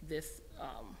be this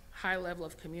high level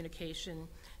of communication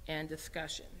and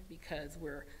discussion, because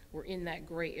we're in that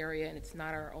gray area and it's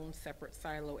not our own separate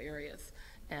silo areas.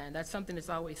 And that's something that's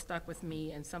always stuck with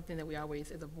me, and something that we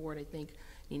always, as a board, I think,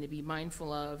 need to be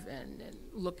mindful of and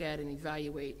look at and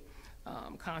evaluate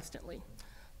constantly.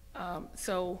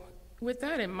 So with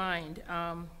that in mind,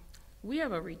 we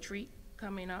have a retreat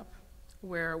coming up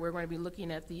where we're going to be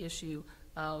looking at the issue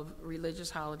of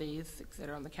religious holidays, et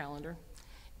cetera, on the calendar.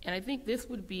 And I think this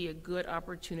would be a good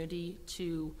opportunity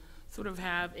to sort of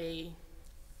to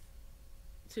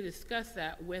discuss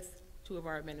that with two of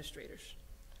our administrators,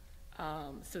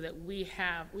 so that we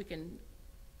can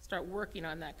start working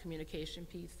on that communication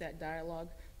piece, that dialogue,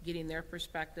 getting their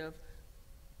perspective,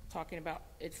 talking about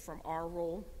it from our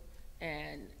role.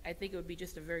 And I think it would be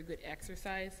just a very good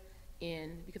exercise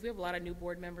because we have a lot of new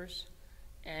board members,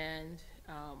 and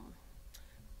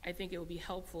I think it would be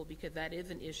helpful, because that is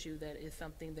an issue that is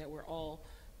something that we're all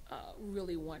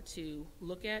really want to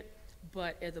look at.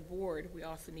 But as a board, we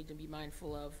also need to be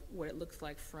mindful of what it looks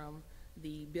like from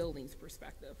the building's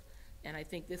perspective. And I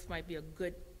think this might be a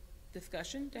good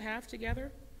discussion to have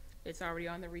together. It's already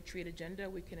on the retreat agenda.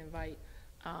 We can invite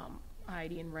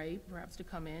Heidi and Ray perhaps to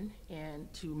come in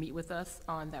and to meet with us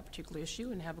on that particular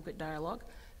issue and have a good dialogue.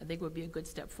 I think it would be a good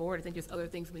step forward. I think there's other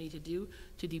things we need to do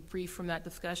to debrief from that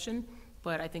discussion,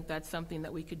 but I think that's something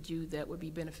that we could do that would be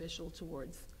beneficial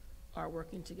towards our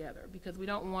working together, because we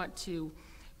don't want to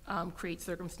create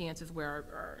circumstances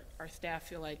where our staff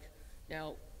feel like,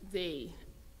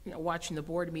 watching the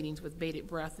board meetings with bated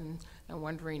breath and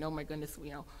wondering, oh my goodness,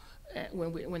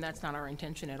 when that's not our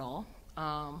intention at all.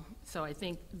 So I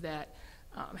think that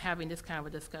having this kind of a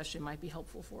discussion might be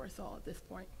helpful for us all at this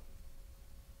point.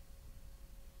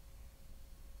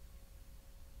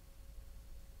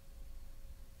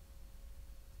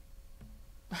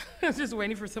 I was just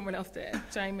waiting for someone else to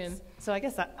chime in. So I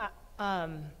guess,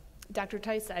 Dr.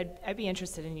 Tice, I'd be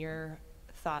interested in your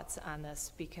thoughts on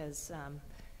this, because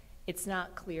it's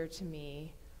not clear to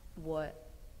me what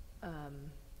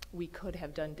we could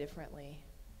have done differently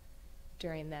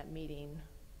during that meeting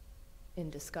in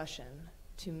discussion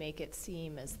to make it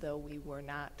seem as though we were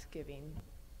not giving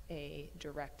a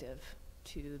directive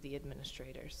to the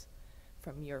administrators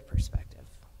from your perspective.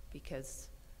 Because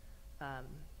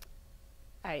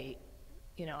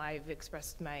I've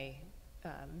expressed my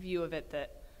view of it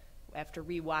that after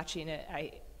rewatching it,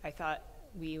 I thought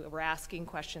we were asking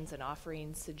questions and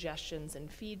offering suggestions and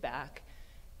feedback,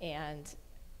 and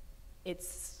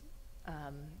it's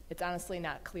honestly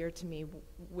not clear to me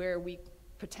where we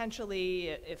potentially,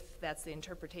 if that's the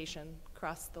interpretation,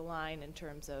 crossed the line in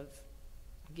terms of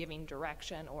giving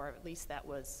direction, or at least that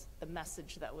was the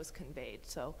message that was conveyed.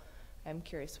 So I'm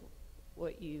curious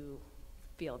what you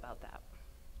feel about that.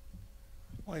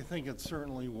 Well, I think it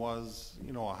certainly was,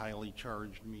 a highly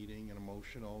charged meeting and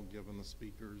emotional, given the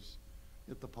speakers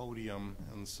at the podium.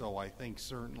 And so I think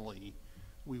certainly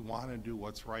we want to do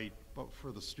what's right, but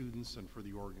for the students and for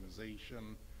the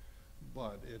organization.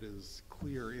 But it is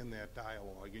clear in that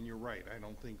dialogue, and you're right, I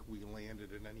don't think we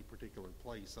landed in any particular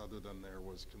place other than there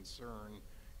was concern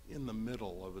in the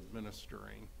middle of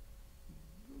administering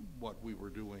what we were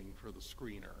doing for the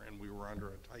screener, and we were under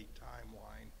a tight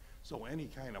timeline. So any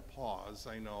kind of pause,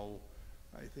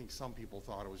 I think some people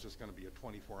thought it was just going to be a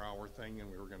 24-hour thing and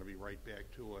we were going to be right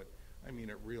back to it. I mean,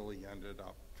 it really ended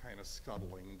up kind of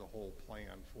scuttling the whole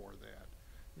plan for that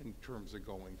in terms of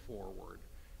going forward.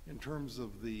 In terms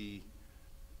of the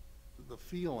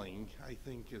feeling, I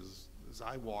think as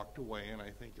I walked away, and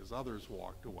I think as others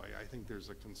walked away, I think there's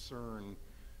a concern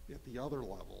at the other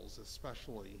levels,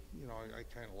 especially, I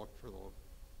kind of look for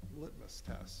the litmus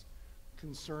test,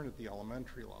 concern at the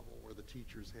elementary level where the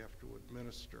teachers have to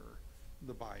administer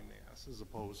the BIMAS as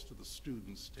opposed to the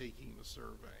students taking the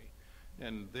survey.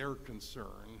 And their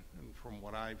concern, and from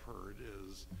what I've heard,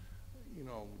 is,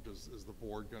 is the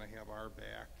board going to have our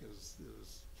back?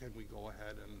 Can we go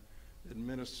ahead and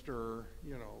administer,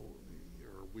 or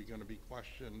are we going to be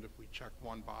questioned if we check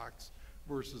one box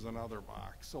versus another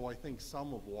box? So I think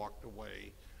some have walked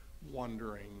away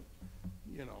wondering,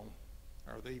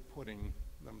 are they putting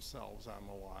themselves on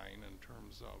the line in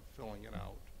terms of filling it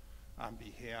out on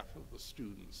behalf of the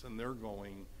students? And they're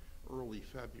going early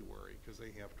February because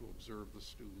they have to observe the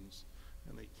students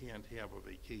and they can't have a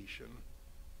vacation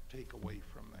take away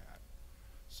from that.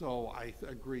 So I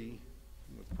agree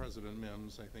with President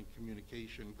Mims. I think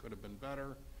communication could have been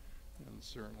better, and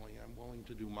certainly I'm willing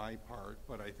to do my part,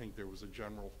 but I think there was a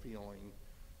general feeling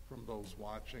from those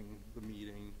watching the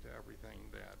meeting to everything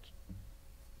that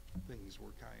things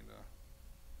were kind of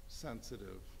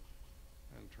sensitive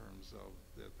in terms of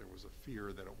that there was a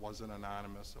fear that it wasn't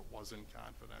anonymous, it wasn't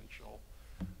confidential.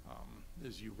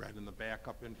 As you read in the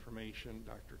backup information,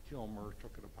 Dr. Kilmer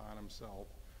took it upon himself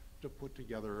to put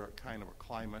together a kind of a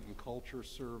climate and culture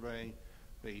survey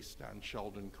based on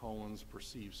Sheldon Cohen's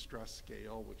perceived stress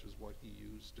scale, which is what he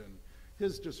used in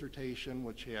his dissertation,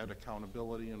 which had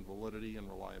accountability and validity and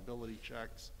reliability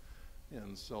checks.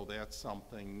 And so that's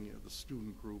something the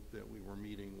student group that we were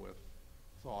meeting with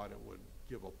thought it would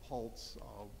give a pulse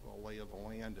of a lay of the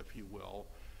land, if you will.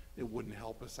 It wouldn't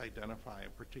help us identify a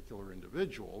particular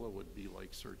individual. It would be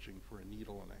like searching for a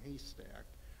needle in a haystack,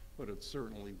 but it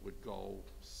certainly would go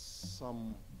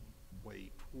some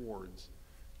way towards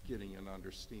getting an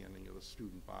understanding of the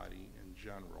student body in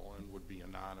general, and would be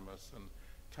anonymous and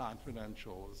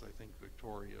confidential, as I think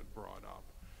Victoria had brought up.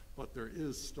 But there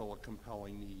is still a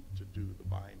compelling need to do the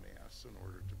BIMAS in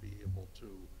order to be able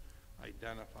to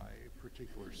identify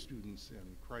particular students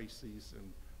in crises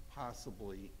and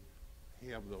possibly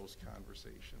have those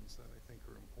conversations that I think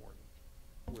are important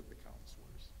with the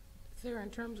counselors. Sarah,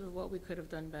 in terms of what we could have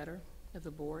done better as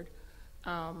a board,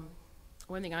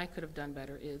 one thing I could have done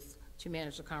better is to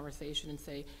manage the conversation and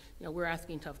say, we're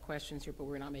asking tough questions here, but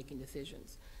we're not making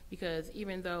decisions. Because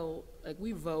even though,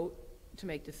 we vote to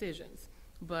make decisions,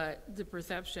 but the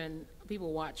perception,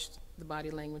 people watched the body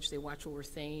language, they watch what we're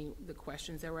saying, the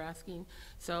questions that we're asking.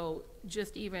 So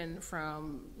just even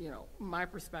from, my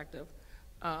perspective,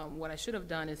 what I should have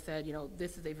done is said,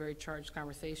 this is a very charged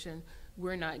conversation.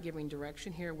 We're not giving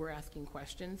direction here, we're asking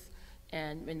questions,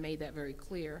 and made that very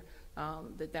clear.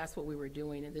 That's what we were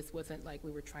doing, and this wasn't like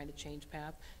we were trying to change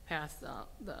past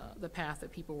the path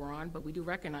that people were on, but we do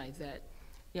recognize that,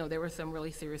 there were some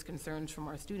really serious concerns from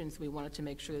our students. We wanted to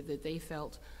make sure that they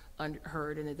felt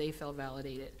heard and that they felt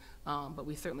validated, but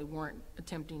we certainly weren't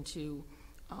attempting to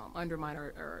undermine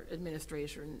our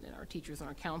administration and our teachers and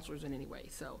our counselors in any way.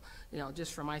 So,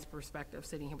 just from my perspective,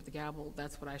 sitting here with the gavel,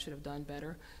 that's what I should have done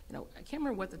better. I can't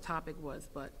remember what the topic was,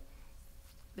 but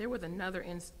there was another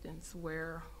instance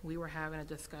where we were having a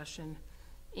discussion,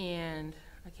 and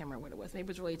I can't remember what it was. Maybe it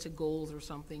was related to goals or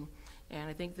something, and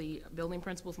I think the building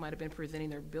principals might have been presenting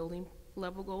their building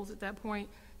level goals at that point,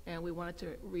 and we wanted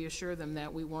to reassure them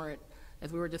that we weren't,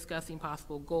 as we were discussing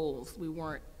possible goals, we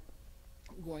weren't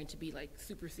going to be like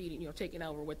superseding, taking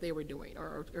over what they were doing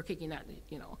or kicking that,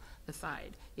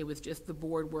 aside. It was just the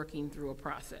board working through a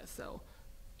process. So,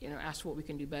 ask what we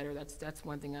can do better. That's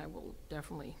one thing I will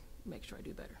definitely make sure I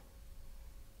do better.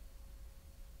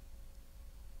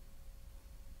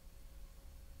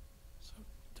 So,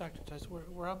 Dr. Tice,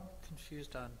 where I'm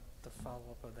confused on the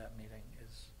follow-up of that meeting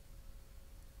is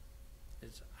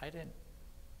I didn't,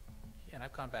 and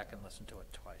I've gone back and listened to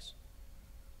it twice.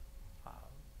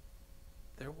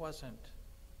 There wasn't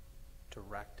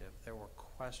directive. There were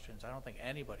questions. I don't think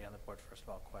anybody on the board, first of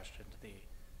all, questioned the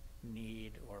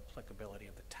need or applicability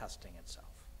of the testing itself.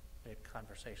 They had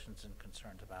conversations and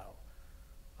concerns about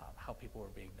how people were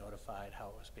being notified, how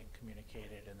it was being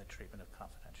communicated, and the treatment of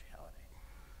confidentiality.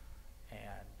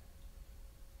 And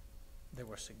there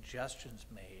were suggestions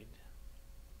made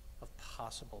of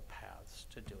possible paths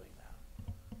to doing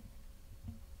that.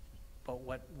 But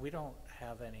what we don't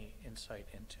have any insight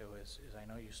into is I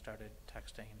know you started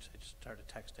texting, you said you started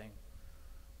texting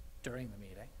during the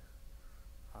meeting.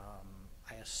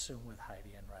 I assume with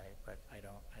Heidi and Ray, but I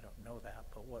don't know that.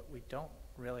 But what we don't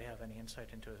really have any insight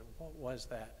into is what was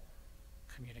that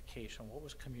communication? What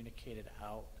was communicated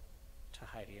out to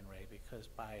Heidi and Ray? Because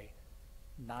by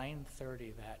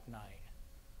 9:30 that night,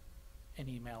 an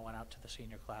email went out to the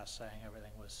senior class saying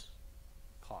everything was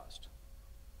paused.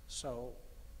 So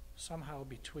somehow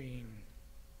between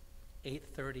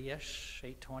 8:30-ish,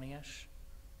 8:20-ish,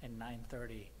 and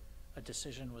 9:30, a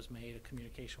decision was made, a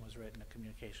communication was written, a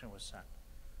communication was sent.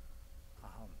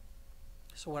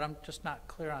 So what I'm just not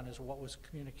clear on is what was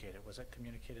communicated. Was it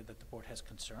communicated that the board has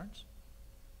concerns?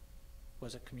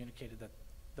 Was it communicated that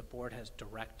the board has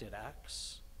directed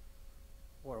X?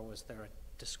 Or was there a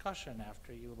discussion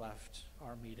after you left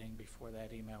our meeting before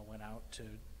that email went out to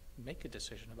make a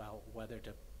decision about whether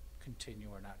to continue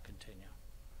or not continue?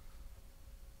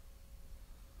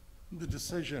 The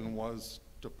decision was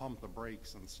to pump the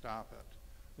brakes and stop it.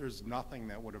 There's nothing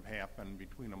that would have happened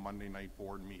between a Monday night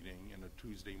board meeting and a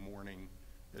Tuesday morning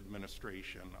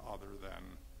administration other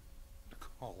than to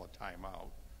call a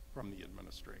timeout from the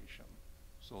administration.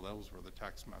 So those were the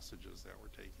text messages that were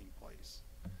taking place.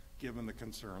 Given the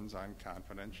concerns on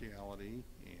confidentiality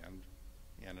and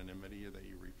anonymity that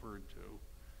you referred to,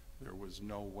 there was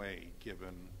no way,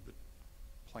 given the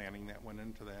planning that went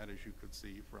into that, as you could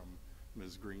see from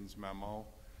Ms. Green's memo,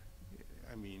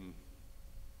 I mean,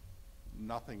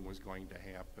 nothing was going to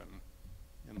happen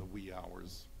in the wee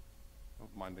hours of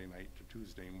Monday night to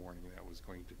Tuesday morning that was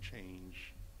going to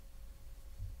change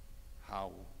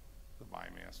how the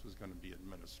BIMAS was going to be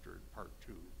administered, part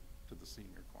 2, to the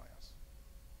senior class.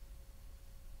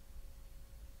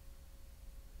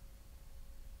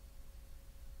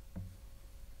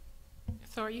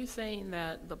 So are you saying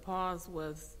that the pause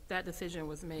was, that decision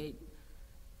was made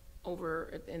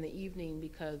over in the evening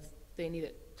because they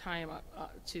needed time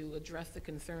to address the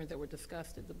concerns that were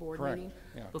discussed at the board Correct. meeting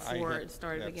Yeah. before it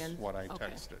started again? That's what I Okay.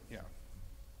 texted, yeah.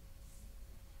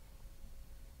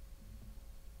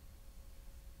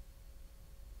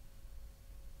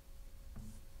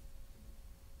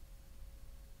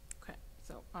 Okay,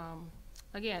 so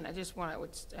again, I just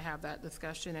wanted to have that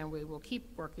discussion, and we will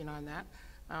keep working on that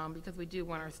because we do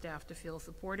want our staff to feel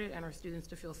supported and our students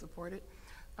to feel supported.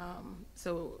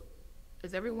 So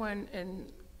is everyone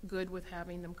good with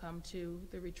having them come to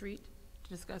the retreat to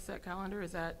discuss that calendar?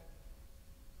 Is that,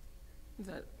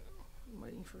 I'm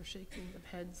waiting for shaking of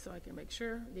heads so I can make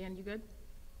sure. Dan, you good?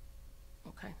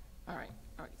 Okay, all right,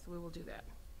 so we will do that.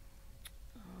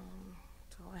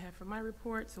 That's all I have for my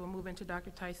report, so we'll move into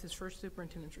Dr. Tice's first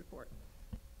superintendent's report.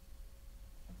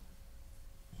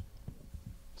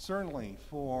 Certainly.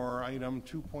 For item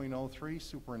 2.03,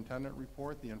 superintendent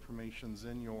report, the information's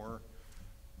in your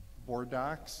board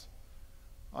docs.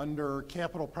 Under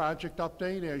capital project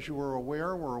update, as you are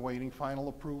aware, we're awaiting final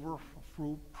approval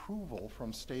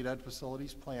from State Ed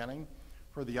Facilities Planning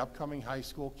for the upcoming high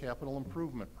school capital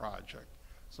improvement project.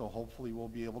 So hopefully we'll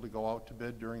be able to go out to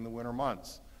bid during the winter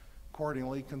months.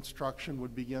 Accordingly, construction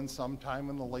would begin sometime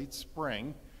in the late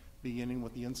spring, beginning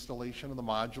with the installation of the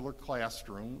modular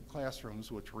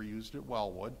classrooms, which were used at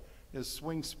Wellwood, as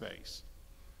swing space.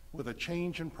 With a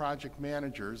change in project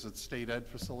managers at State Ed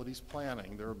Facilities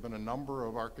Planning, there have been a number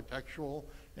of architectural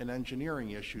and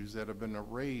engineering issues that have been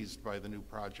raised by the new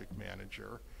project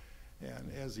manager.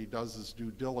 And as he does his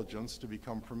due diligence to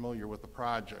become familiar with the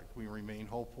project, we remain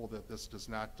hopeful that this does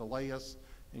not delay us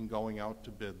in going out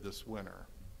to bid this winter.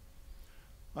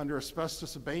 Under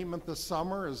asbestos abatement this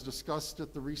summer, as discussed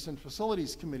at the recent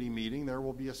Facilities Committee meeting, there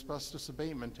will be asbestos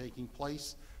abatement taking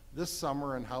place this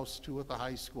summer in House 2 at the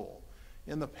high school.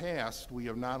 In the past, we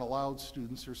have not allowed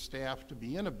students or staff to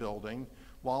be in a building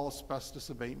while asbestos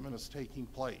abatement is taking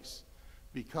place.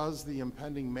 Because the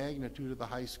impending magnitude of the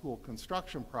high school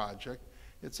construction project,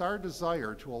 it's our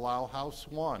desire to allow House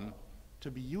 1 to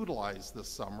be utilized this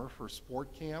summer for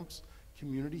sport camps,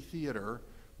 community theater,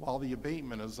 while the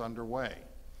abatement is underway.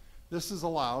 This is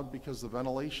allowed because the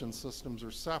ventilation systems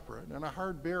are separate and a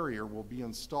hard barrier will be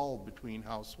installed between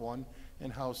House 1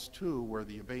 and House 2 where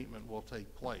the abatement will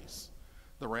take place.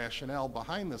 The rationale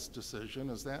behind this decision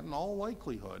is that in all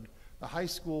likelihood, the high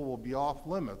school will be off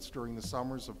limits during the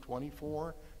summers of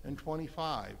 24 and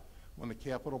 25 when the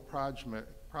capital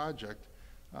project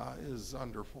is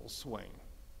under full swing.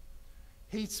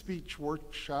 Hate speech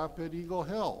workshop at Eagle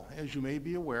Hill. As you may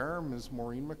be aware, Ms.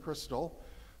 Maureen McChrystal,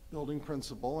 building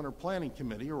principal, and her planning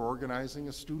committee are organizing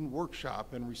a student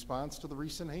workshop in response to the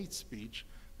recent hate speech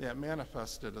that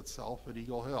manifested itself at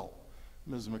Eagle Hill.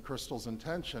 Ms. McChrystal's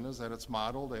intention is that it's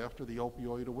modeled after the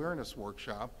opioid awareness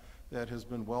workshop that has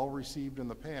been well received in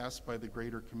the past by the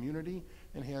greater community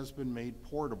and has been made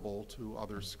portable to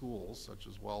other schools such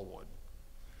as Wellwood.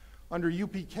 Under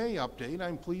UPK update,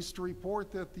 I'm pleased to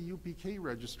report that the UPK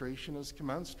registration has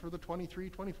commenced for the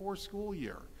 23-24 school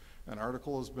year. An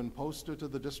article has been posted to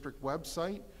the district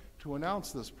website to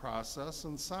announce this process,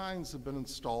 and signs have been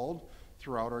installed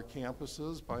throughout our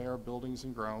campuses by our Buildings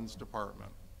and Grounds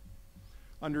Department.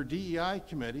 Under DEI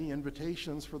Committee,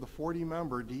 invitations for the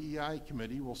 40-member DEI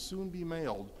Committee will soon be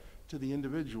mailed to the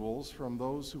individuals from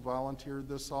those who volunteered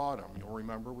this autumn. You'll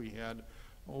remember we had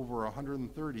over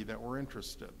 130 that were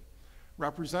interested.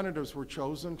 Representatives were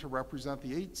chosen to represent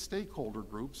the 8 stakeholder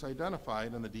groups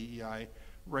identified in the DEI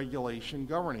regulation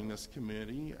governing this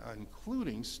committee,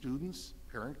 including students,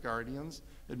 parent guardians,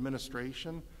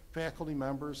 administration, faculty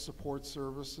members, support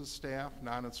services staff,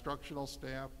 non-instructional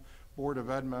staff, Board of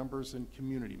Ed members, and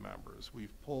community members.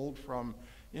 We've pulled from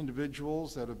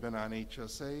individuals that have been on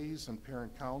HSAs and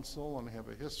parent council and have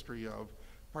a history of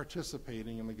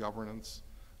participating in the governance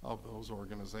of those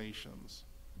organizations.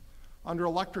 Under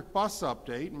electric bus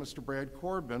update, Mr. Brad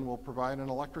Corbin will provide an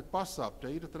electric bus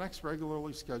update at the next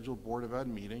regularly scheduled Board of Ed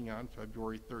meeting on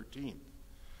February 13th.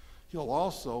 He'll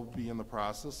also be in the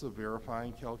process of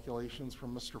verifying calculations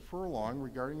from Mr. Furlong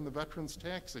regarding the veterans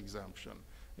tax exemption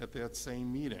at that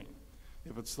same meeting.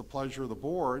 If it's the pleasure of the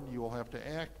board, you will have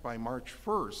to act by March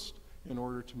 1st in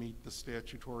order to meet the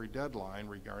statutory deadline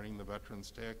regarding the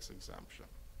veterans tax exemption.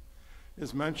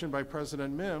 As mentioned by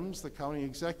President Mims, the county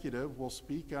executive will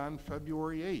speak on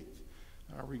February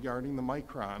 8th regarding the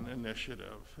Micron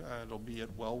initiative. It'll be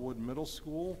at Wellwood Middle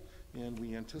School, and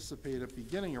we anticipate it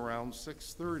beginning around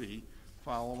 6:30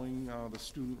 following the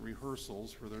student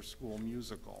rehearsals for their school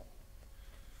musical.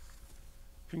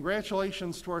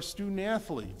 Congratulations to our student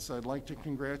athletes. I'd like to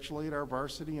congratulate our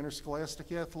varsity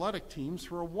interscholastic athletic teams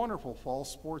for a wonderful fall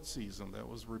sports season that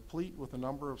was replete with a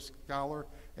number of scholar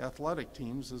athletic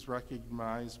teams as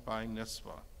recognized by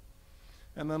NISPA.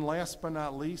 And then last but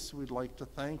not least, we'd like to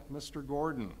thank Mr.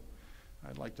 Gordon.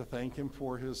 I'd like to thank him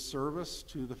for his service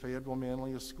to the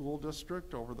Fayetteville-Manlius School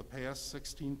District over the past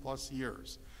 16 plus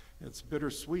years. It's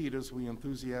bittersweet as we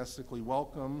enthusiastically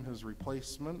welcome his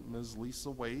replacement, Ms. Lisa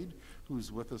Wade,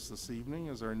 who's with us this evening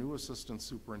as our new Assistant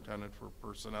Superintendent for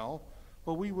Personnel.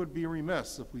 But we would be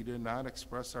remiss if we did not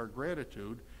express our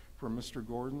gratitude for Mr.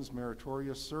 Gordon's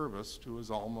meritorious service to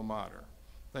his alma mater.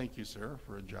 Thank you, sir,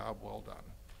 for a job well done.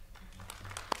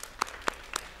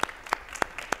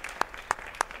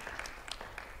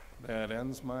 That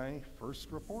ends my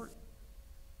first report.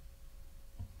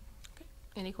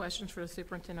 Any questions for the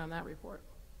superintendent on that report?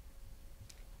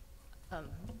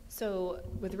 So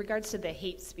with regards to the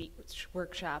hate speech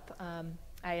workshop,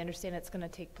 I understand it's going to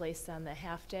take place on the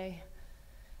half day.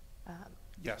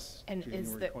 Yes, and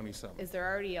January 27th. Is there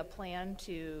already a plan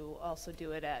to also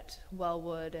do it at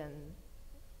Wellwood and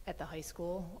at the high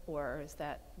school, or is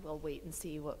that we'll wait and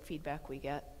see what feedback we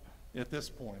get? At this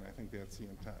point, I think that's the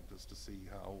intent, is to see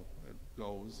how it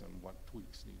goes and what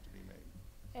tweaks need to be made.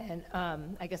 And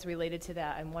I guess related to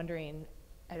that, I'm wondering,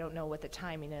 I don't know what the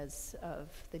timing is of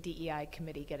the DEI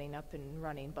committee getting up and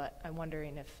running, but I'm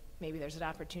wondering if maybe there's an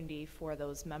opportunity for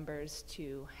those members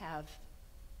to have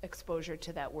exposure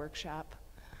to that workshop,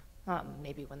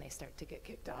 maybe when they start to get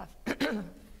kicked off.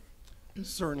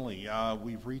 Certainly.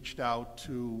 We've reached out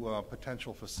to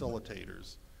potential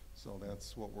facilitators, so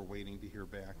that's what we're waiting to hear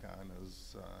back on,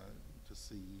 is to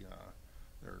see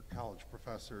their college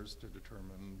professors to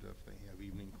determine if they have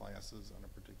evening classes on a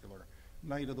particular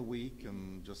night of the week.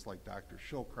 And just like Dr.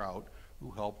 Schilkraut,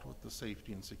 who helped with the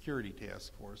Safety and Security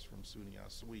Task Force from SUNY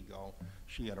Oswego,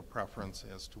 she had a preference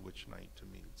as to which night to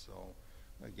meet. So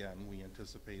again, we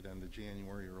anticipate end of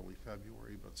January, early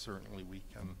February, but certainly we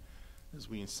can, as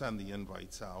we send the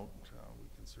invites out, we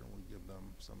can certainly give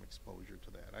them some exposure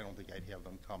to that. I don't think I'd have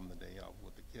them come the day of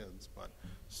with the kids, but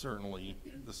certainly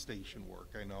the station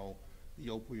work. I know the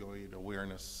opioid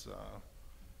awareness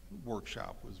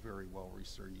workshop was very well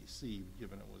received,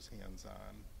 given it was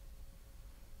hands-on.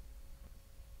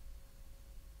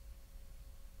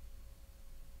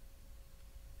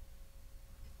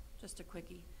 Just a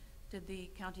quickie. Did the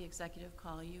county executive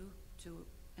call you to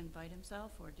invite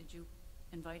himself, or did you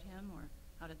invite him, or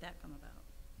how did that come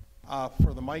about?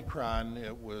 For the Micron,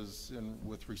 it was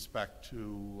with respect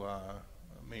to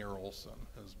Mayor Olson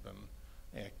has been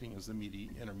acting as the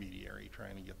intermediary,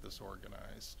 trying to get this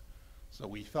organized. So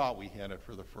we thought we had it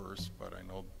for the first, but I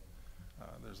know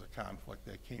there's a conflict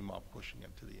that came up pushing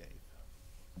it to the 8th.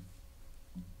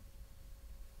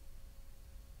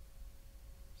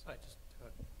 So I just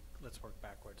let's work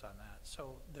backwards on that.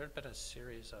 So there'd been a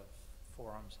series of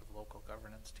forums of local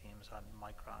governance teams on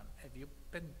Micron. Have you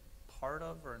been part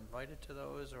of or invited to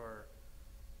those or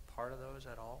part of those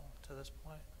at all to this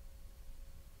point?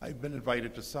 I've been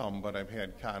invited to some, but I've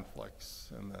had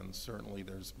conflicts, and then certainly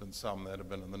there's been some that have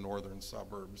been in the northern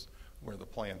suburbs where the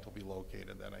plant will be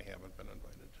located that I haven't been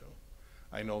invited to.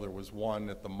 I know there was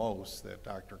one at the most that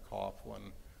Dr.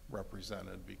 Coughlin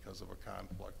represented because of a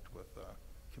conflict with a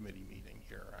committee meeting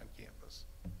here on campus.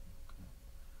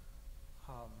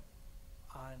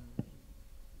 On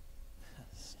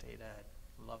state ed,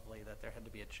 lovely that there had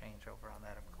to be a change over on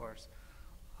that, of course.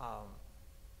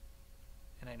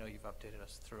 And I know you've updated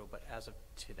us through, but as of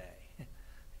today,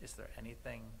 is there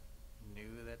anything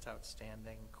new that's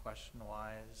outstanding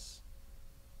question-wise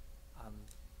on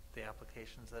the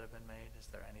applications that have been made? Is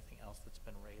there anything else that's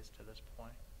been raised to this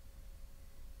point?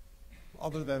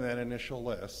 Other than that initial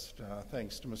list,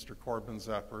 thanks to Mr. Corbin's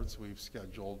efforts, we've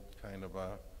scheduled kind of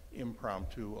a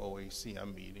impromptu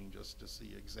OACM meeting just to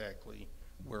see exactly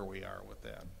where we are with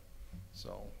that.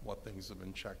 So what things have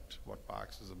been checked, what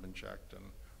boxes have been checked, and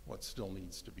what still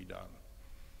needs to be done.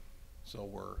 So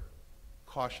we're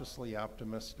cautiously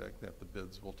optimistic that the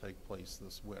bids will take place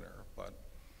this winter, but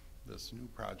this new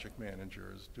project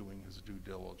manager is doing his due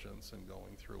diligence and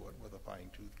going through it with a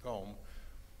fine-tooth comb,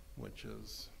 which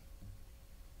is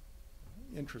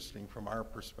interesting from our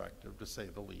perspective, to say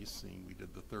the least, seeing we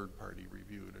did the third-party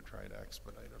review to try to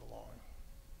expedite it along.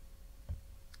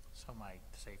 So am I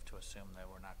safe to assume that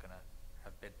we're not going to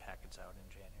have bid packets out in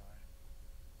January?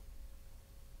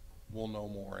 We'll know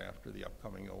more after the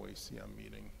upcoming OACM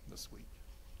meeting this week.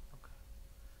 Okay.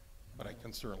 But I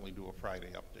can certainly do a Friday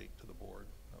update to the board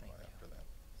Thank after you.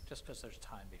 that. Just because there's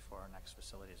time before our next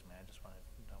facilities meeting, I just want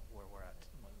to know where we're at.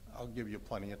 I'll give you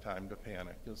plenty of time to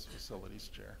panic as facilities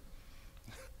chair.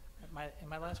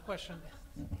 My last question,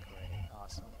 great,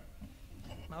 awesome.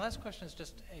 My last question is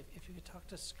just if you could talk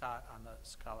to Scott on the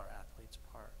scholar athletes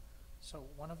part. So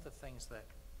one of the things that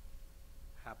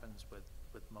happens with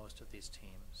most of these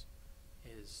teams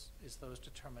is those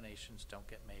determinations don't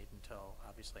get made until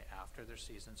obviously after their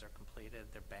seasons are completed,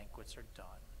 their banquets are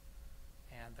done.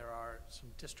 And there are some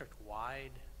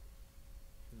district-wide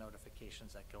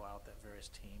notifications that go out that various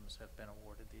teams have been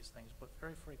awarded these things, but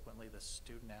very frequently the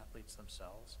student athletes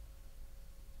themselves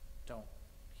don't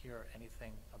hear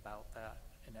anything about that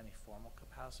in any formal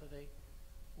capacity,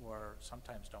 or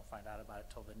sometimes don't find out about it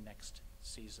till the next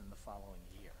season the following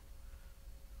year.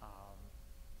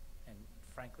 And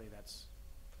frankly, that's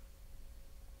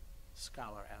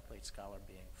scholar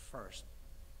being first,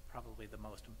 probably the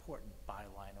most important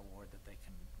byline award that they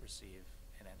can receive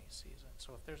in any season.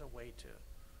 So if there's a way to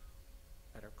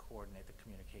better coordinate the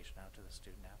communication out to the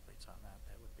student athletes on that,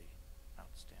 that would be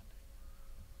outstanding.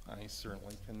 I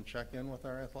certainly can check in with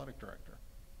our athletic director.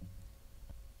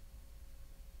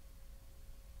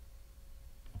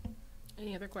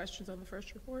 Any other questions on the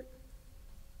first report?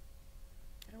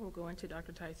 Okay, we'll go into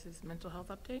Dr. Tice's mental health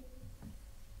update.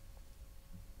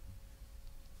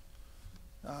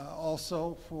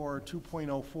 Also for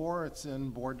 2.04, it's in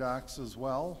board docs as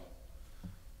well.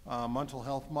 Mental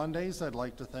Health Mondays, I'd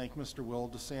like to thank Mr. Will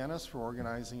DeSantis for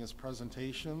organizing his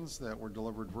presentations that were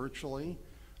delivered virtually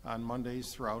on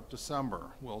Mondays throughout December.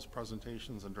 Will's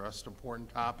presentations addressed important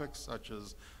topics such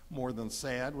as More Than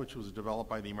Sad, which was developed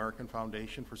by the American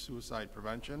Foundation for Suicide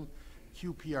Prevention,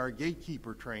 QPR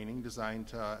Gatekeeper Training designed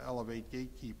to elevate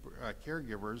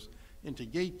caregivers into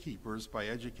gatekeepers by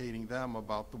educating them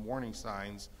about the warning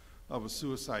signs of a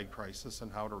suicide crisis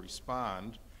and how to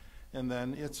respond. And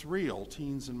then It's Real,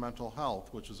 Teens and Mental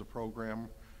Health, which is a program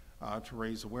to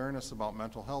raise awareness about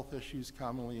mental health issues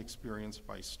commonly experienced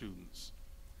by students.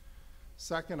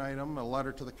 Second item, a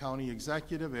letter to the county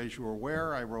executive. As you're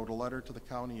aware, I wrote a letter to the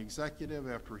county executive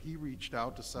after he reached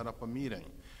out to set up a meeting.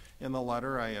 In the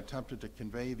letter, I attempted to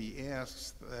convey the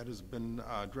asks that has been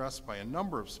addressed by a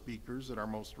number of speakers at our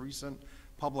most recent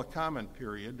public comment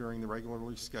period during the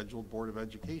regularly scheduled Board of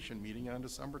Education meeting on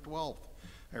December 12th.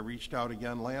 I reached out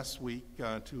again last week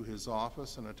to his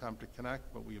office in an attempt to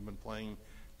connect, but we have been playing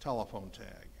telephone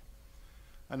tag.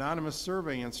 Anonymous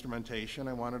survey instrumentation,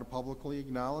 I wanted to publicly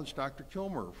acknowledge Dr.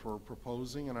 Kilmer for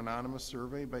proposing an anonymous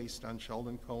survey based on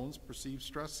Sheldon Cohn's perceived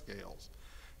stress scales.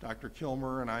 Dr.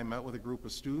 Kilmer and I met with a group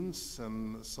of students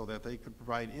and so that they could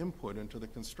provide input into the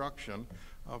construction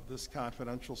of this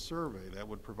confidential survey that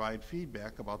would provide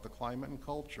feedback about the climate and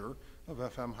culture of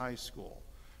FM High School.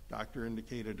 Doctor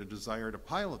indicated a desire to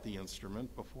pilot the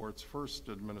instrument before its first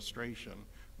administration,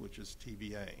 which is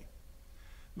TBA.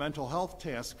 Mental Health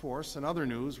Task Force. In other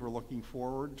news, we're looking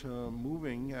forward to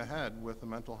moving ahead with the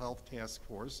Mental Health Task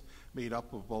Force made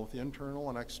up of both internal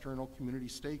and external community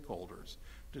stakeholders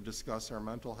to discuss our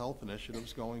mental health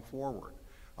initiatives going forward.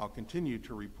 I'll continue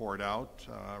to report out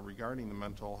regarding the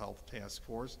Mental Health Task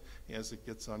Force as it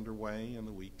gets underway in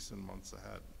the weeks and months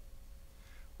ahead.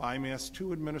 BIMAS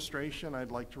 2 administration, I'd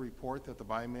like to report that the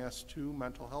BIMAS 2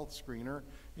 mental health screener,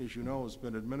 as you know, has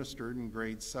been administered in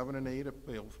grades 7 and 8 at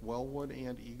both Wellwood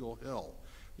and Eagle Hill.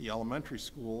 The elementary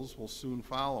schools will soon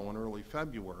follow in early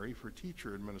February for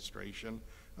teacher administration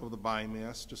of the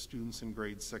BIMAS to students in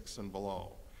grade 6 and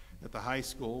below. At the high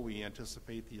school, we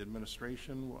anticipate the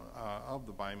administration of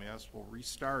the BIMAS will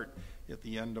restart at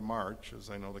the end of March,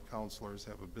 as I know the counselors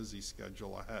have a busy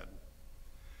schedule ahead.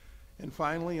 And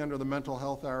finally, under the mental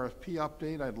health RFP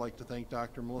update, I'd like to thank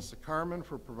Dr. Melissa Carmen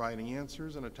for providing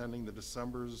answers and attending the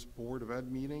December's Board of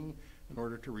Ed meeting in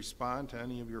order to respond to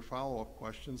any of your follow-up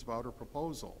questions about her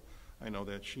proposal. I know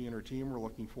that she and her team are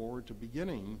looking forward to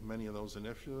beginning many of those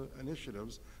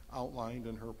initiatives outlined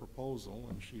in her proposal,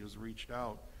 and she has reached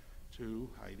out to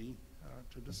Heidi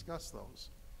to discuss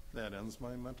those. That ends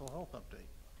my mental health update.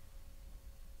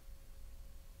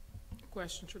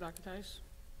 Questions for Dr. Tice?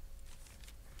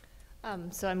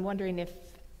 So I'm wondering if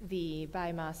the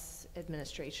BIMAS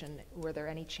administration, were there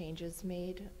any changes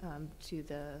made to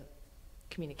the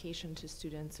communication to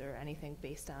students or anything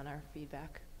based on our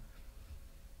feedback?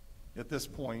 At this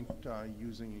point,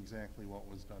 using exactly what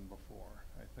was done before.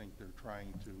 I think they're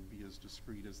trying to be as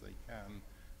discreet as they can.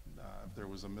 If there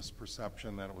was a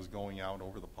misperception that it was going out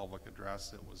over the public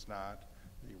address, it was not.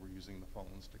 They were using the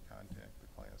phones to contact the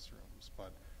classrooms.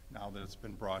 But now that it's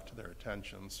been brought to their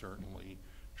attention, certainly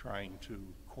trying to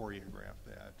choreograph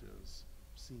that as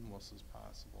seamless as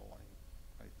possible.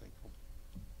 I think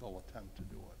they'll attempt to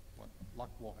do it. What luck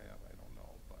we'll have, I don't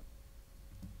know.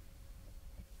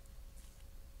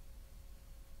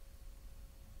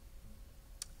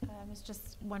 But I was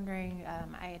just wondering,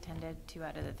 I attended 2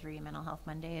 out of the 3 Mental Health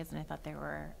Mondays, and I thought they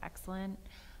were excellent.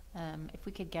 If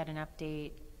we could get an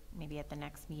update, maybe at the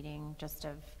next meeting, just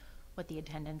of what the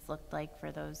attendance looked like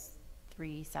for those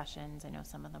 3 sessions. I know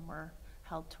some of them were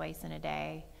held twice in a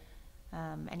day.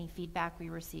 Any feedback we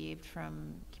received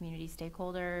from community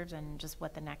stakeholders, and just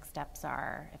what the next steps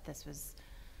are. If this was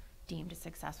deemed a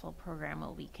successful program,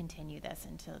 will we continue this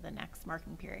into the next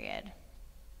marking period?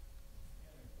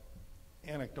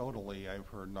 anecdotally, I've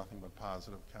heard nothing but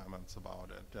positive comments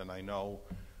about it, and I know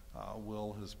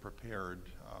Will has prepared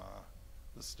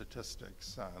the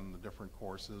statistics on the different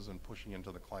courses and pushing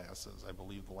into the classes. I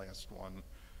believe the last one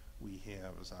we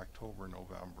have is October,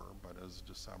 November, but as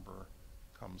December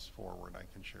comes forward, I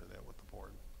can share that with the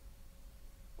board.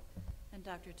 And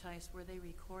Dr. Tice, were they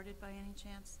recorded by any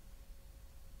chance?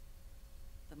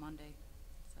 The Monday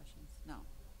sessions? No.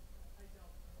 I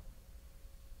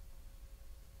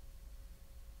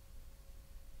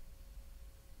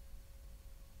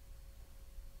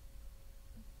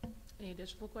don't know. Any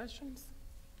additional questions?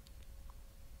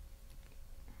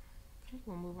 Okay,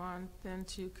 we'll move on then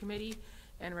to committee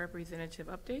and representative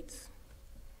updates.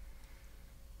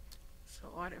 So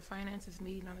Audit Finance is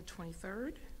meeting on the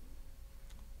 23rd.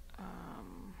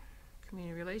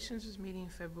 Community Relations is meeting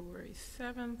February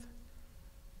 7th.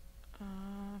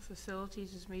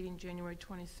 Facilities is meeting January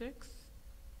 26th.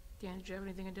 Dan, did you have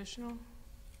anything additional?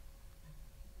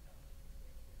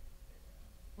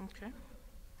 Okay.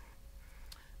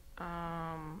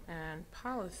 And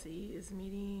Policy is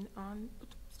meeting on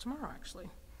tomorrow, actually.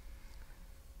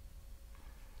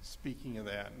 Speaking of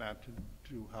that, not to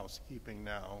do housekeeping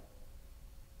now,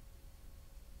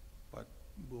 but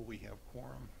will we have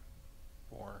quorum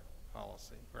for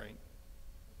policy, right?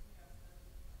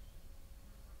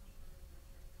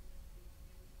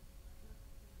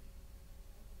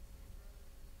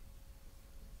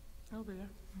 I'll be there.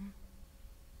 Mm-hmm.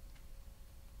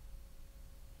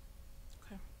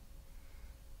 Okay.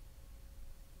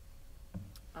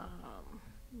 I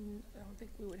don't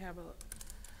think we would have a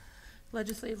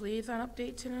legislative liaison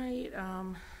update tonight.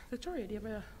 Victoria, do you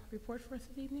have a report for us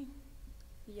this evening?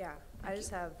 Yeah, I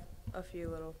just have a few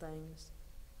little things.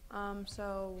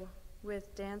 So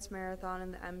with Dance Marathon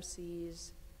and the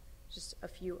MCs, just a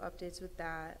few updates with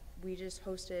that. We just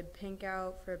hosted Pink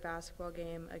Out for a basketball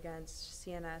game against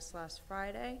CNS last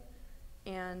Friday,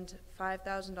 and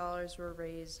 $5,000 were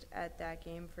raised at that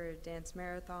game for Dance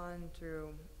Marathon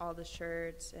through all the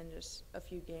shirts and just a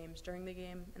few games during the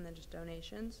game, and then just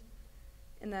donations.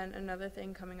 And then another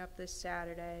thing coming up this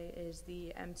Saturday is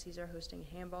the MCs are hosting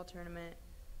a handball tournament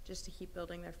just to keep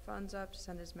building their funds up to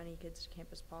send as many kids to camp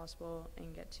as possible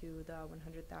and get to the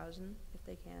 100,000 if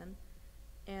they can.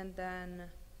 And then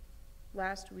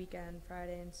last weekend,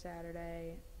 Friday and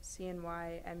Saturday,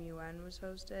 CNY MUN was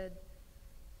hosted,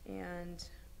 and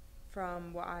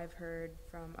from what I've heard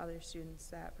from other students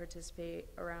that participate,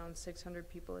 around 600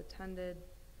 people attended,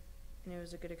 and it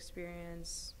was a good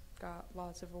experience. Got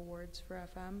lots of awards for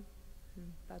FM,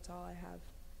 and that's all I have.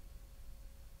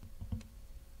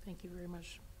 Thank you very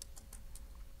much.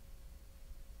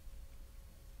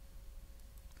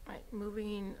 All right,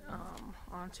 moving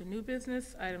on to new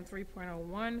business, item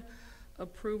 3.01,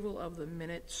 approval of the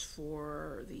minutes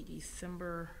for the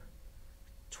December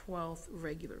 12th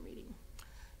regular meeting.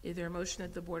 Is there a motion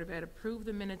that the Board of Ed approve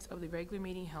the minutes of the regular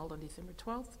meeting held on December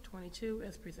 12th, 22,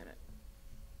 as presented?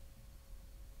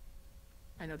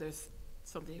 I know there's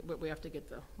something, but we have to get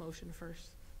the motion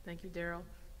first. Thank you, Daryl.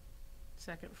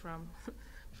 Second from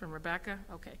Rebecca.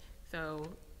 Okay, so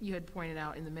you had pointed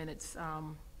out in the minutes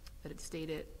that it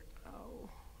stated,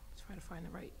 trying to find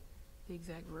the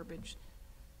exact verbiage.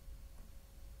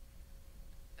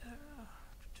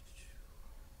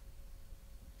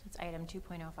 It's item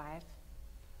 2.05.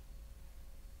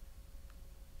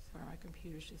 Sorry, my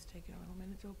computer's just taking a little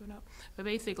minute to open up. But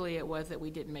basically, it was that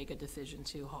we didn't make a decision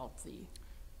to halt the.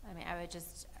 I mean, I would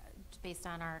just, based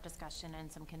on our discussion and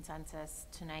some consensus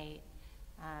tonight,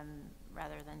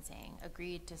 rather than saying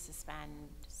agreed to suspend,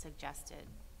 suggested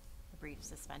a brief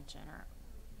suspension or.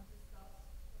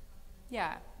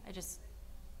 Yeah, I just.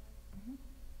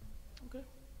 Okay.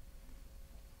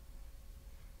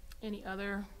 Any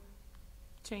other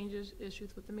changes,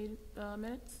 issues with the meeting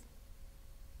minutes?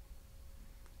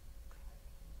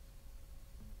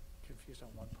 Confused on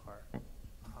one part. And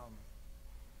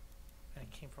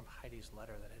it came from Heidi's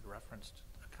letter that had referenced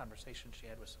a conversation she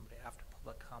had with somebody after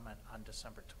public comment on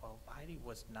December 12th. Heidi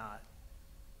was not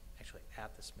actually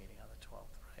at this meeting on the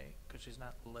 12th, right? Because she's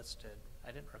not listed.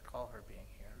 I didn't recall her being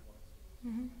here.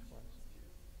 Mm-hmm.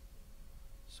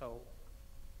 So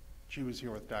She was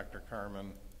here with Dr.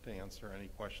 Carmen to answer any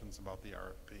questions about the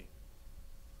RFP.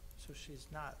 so she's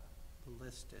not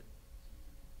listed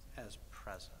as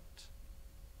present.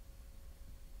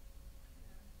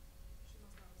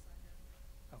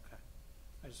 Okay.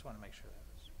 I just want to make sure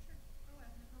that was.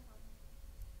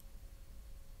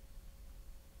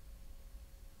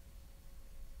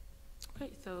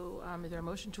 Okay, so is there a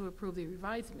motion to approve the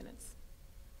revised minutes?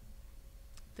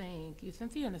 Thank you,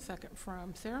 Cynthia, and a second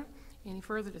from Sarah. Any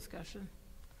further discussion?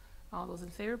 All those in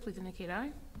favor, please indicate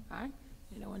aye. Aye.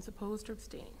 And no one's opposed or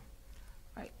abstaining.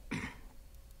 All right.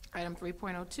 Item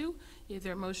 3.02, is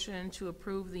there a motion to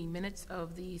approve the minutes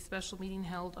of the special meeting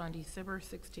held on December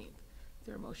 16th? Is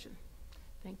there a motion?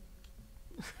 Thank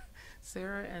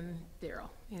Sarah and Daryl.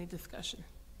 Any discussion?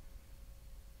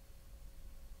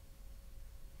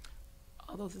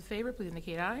 All those in favor, please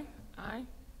indicate aye. Aye.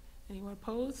 Anyone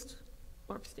opposed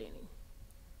or abstaining?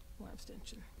 One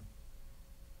abstention.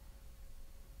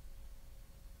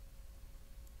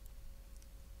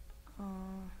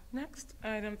 Next,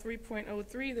 item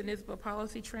 3.03, the NYSBA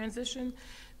policy transition,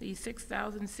 the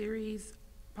 6,000 series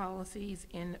policies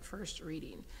in first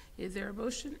reading. Is there a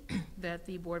motion that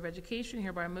the Board of Education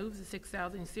hereby moves the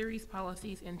 6,000 series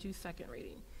policies into second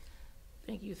reading?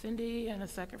 Thank you, Cindy, and a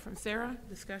second from Sarah.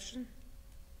 Discussion?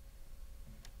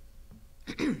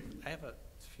 I have a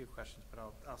few questions, but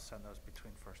I'll send those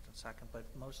between first and second. But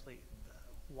mostly,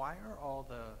 why are all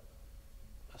the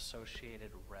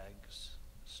associated regs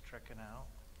stricken out?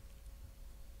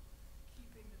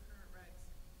 Keeping the current regs.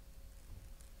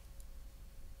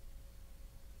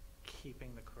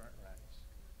 Keeping the current regs,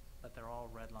 but they're all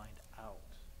redlined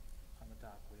out on the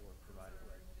doc we were provided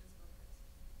with.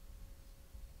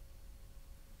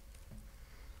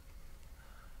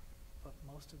 But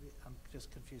most of the, I'm just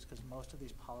confused because most of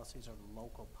these policies are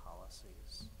local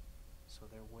policies, so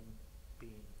there wouldn't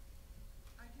be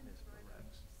NYSBA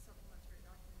regs. Supplementary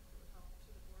document that would help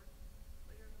to the board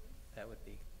later in the week. That would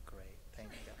be great, thank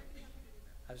you.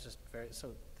 I was just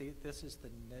so this is the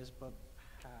NYSBA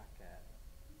packet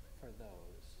for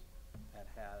those that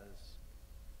has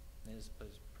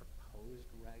NYSBA's proposed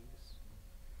regs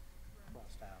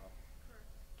crossed out,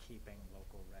 keeping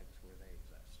local regs where they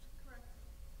exist. Correct.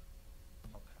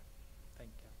 Okay, thank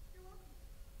you. You're welcome.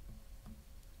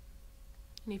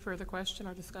 Any further question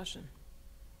or discussion?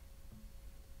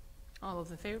 All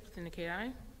those in favor, please indicate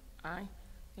aye. Aye.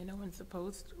 And no one's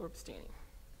opposed or abstaining.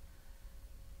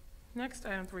 Next,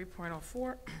 item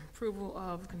 3.04, approval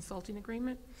of consulting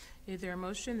agreement. Is there a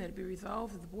motion that it be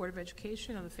resolved that the Board of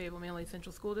Education of the Fayetteville-Manlius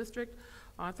Central School District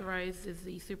authorizes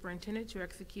the superintendent to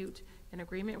execute an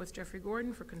agreement with Jeffrey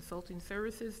Gordon for consulting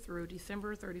services through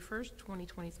December 31st,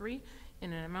 2023,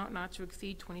 in an amount not to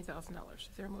exceed $20,000. Is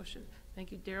there a motion?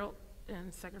 Thank you, Daryl,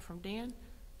 and second from Dan.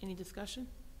 Any discussion?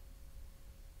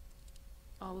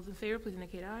 All those in favor, please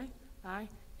indicate aye. Aye,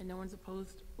 and no one's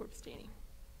opposed or abstaining.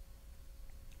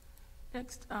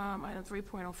 Next, item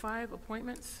 3.05,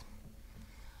 appointments.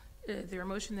 Is there a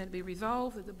motion that it be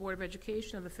resolved that the Board of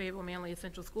Education of the Fayetteville-Manlius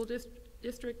Central School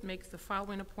District makes the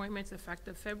following appointments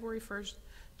effective February 1st,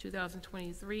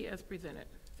 2023 as presented?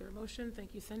 Is there a motion?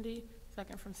 Thank you, Cindy.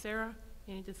 Second from Sarah.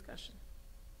 Any discussion?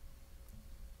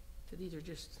 So these are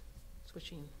just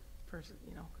switching person,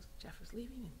 you know, because Jeff is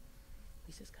leaving and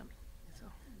Lisa's coming. So,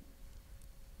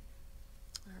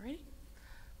 all righty.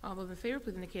 All those in favor,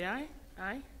 please indicate aye.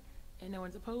 Aye. And no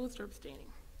one's opposed or abstaining.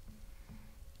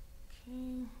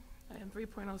 Okay. Item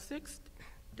 3.06,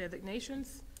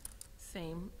 designations.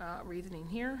 Same reasoning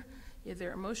here. Is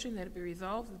there a motion that it be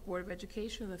resolved that the Board of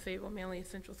Education of the Fayetteville-Manlius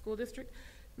Central School District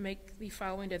make the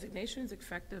following designations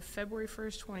effective February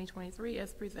 1st, 2023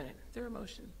 as presented? Is there a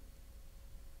motion?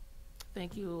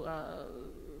 Thank you,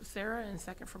 Sarah, and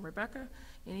second from Rebecca.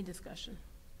 Any discussion?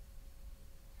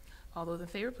 All those in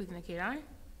favor, please indicate aye.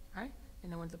 Aye.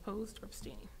 And no one's opposed or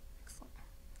abstaining. Excellent.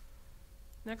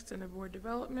 Next, under board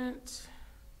development,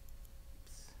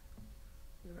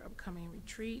 we have our upcoming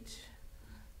retreat,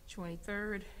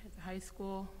 23rd at the high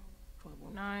school,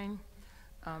 12:09.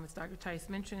 As Dr. Tice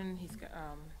mentioned, he's got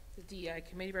the DEI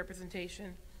committee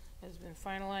representation has been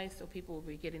finalized, so people will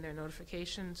be getting their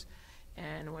notifications.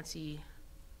 And once he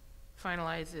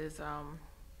finalizes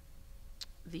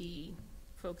the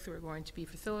folks who are going to be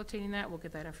facilitating that, we'll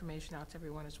get that information out to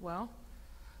everyone as well.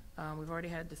 We've already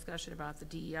had discussion about the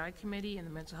DEI committee and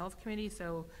the mental health committee,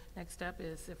 so next step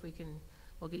is if we can,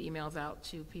 we'll get emails out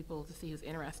to people to see who's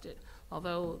interested.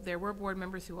 Although there were board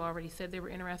members who already said they were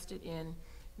interested in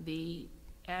the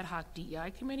ad hoc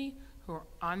DEI committee who are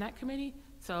on that committee,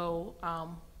 so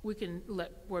we can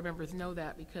let board members know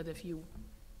that, because if you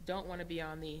don't want to be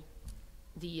on the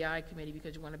DEI committee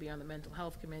because you want to be on the mental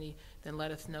health committee, then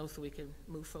let us know so we can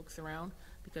move folks around,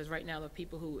 because right now the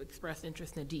people who express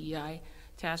interest in the DEI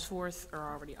task force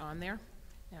are already on there.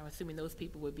 And I'm assuming those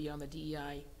people would be on the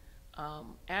DEI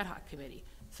ad hoc committee.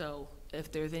 So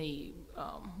if there's any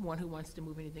one who wants to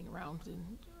move anything around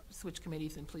and switch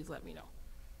committees, then please let me know.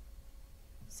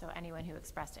 So anyone who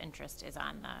expressed interest is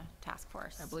on the task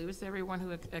force? I believe it's everyone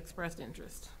who expressed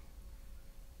interest,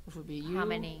 which would be you, How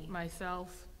many?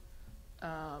 myself,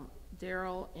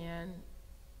 Daryl, and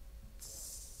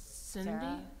Cindy.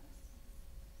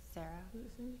 Sarah? Was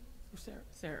it Cindy? Or Sarah?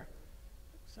 Sarah.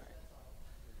 Sorry.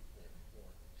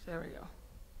 So there we go.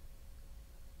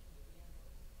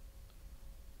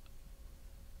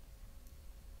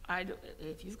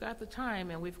 If you've got the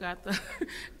time and we've got the,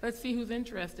 let's see who's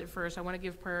interested first. I want to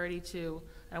give priority to,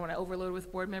 I don't want to overload with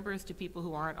board members to people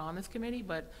who aren't on this committee,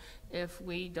 but if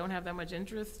we don't have that much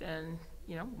interest, and,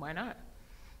 you know, why not?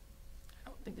 I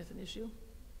don't think that's an issue.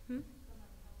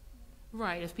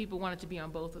 Right, if people wanted to be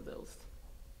on both of those.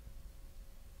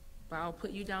 But I'll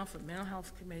put you down for mental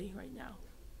health committee right now.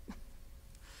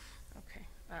 Okay,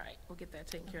 all right, we'll get that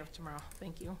taken care of tomorrow.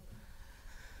 Thank you.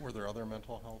 Were there other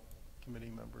mental health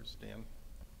committee members, Dan?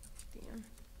 Dan.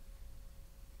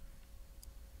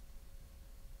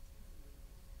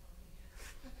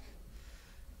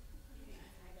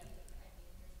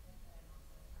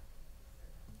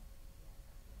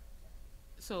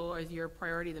 So is your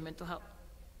priority the mental health?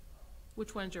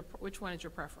 Which one is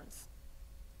your preference?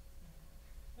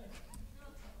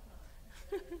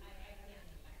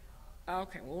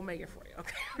 Okay, well, we'll make it for you.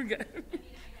 Okay, we're good.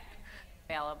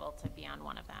 Available to be on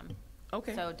one of them.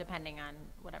 Okay. So depending on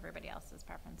what everybody else's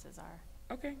preferences are.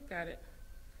 Okay, got it.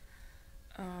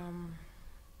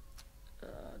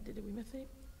 Did we miss it?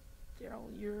 Daryl,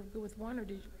 you're good with one, or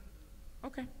did you?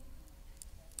 Okay.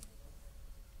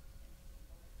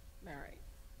 All right.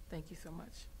 Thank you so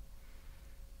much.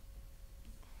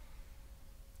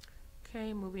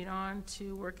 Okay, moving on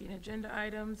to working agenda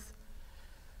items.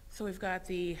 So we've got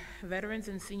the Veterans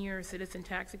and Senior Citizen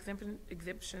Tax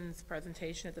Exemptions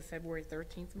presentation at the February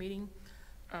 13th meeting.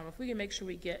 If we can make sure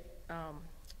we get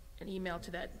an email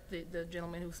to the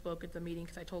gentleman who spoke at the meeting,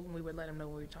 because I told him we would let him know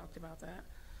when we talked about that.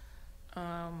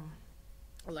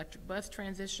 Electric bus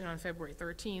transition on February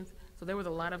 13th. So there was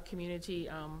a lot of community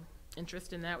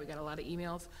interest in that. We got a lot of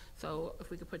emails. So if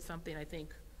we could put something, I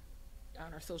think,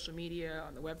 on our social media,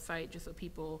 on the website, just so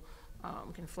people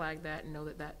can flag that and know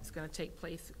that that's going to take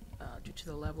place due to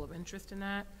the level of interest in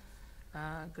that.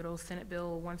 Good old Senate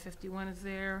Bill 151 is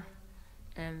there.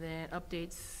 And then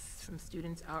updates from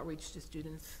students, outreach to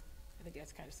students. I think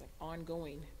that's kind of some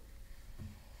ongoing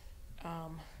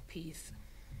piece.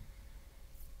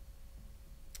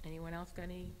 Anyone else got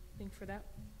anything for that?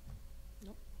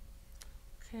 Nope.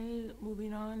 Okay,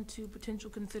 moving on to potential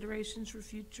considerations for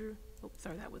future, oh,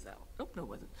 sorry, that was out. Oh, no, it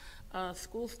wasn't.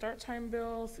 School start time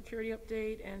bill, security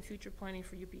update, and future planning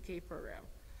for UPK program.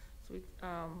 So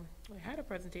we had a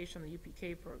presentation on the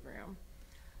UPK program.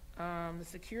 The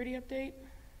security update,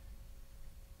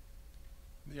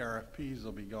 The RFPs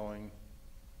will be going.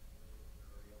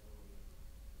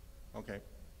 Okay.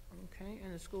 okay,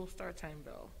 and the school start time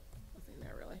bill. Nothing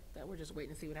there really, that we're just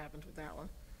waiting to see what happens with that one.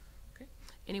 Okay,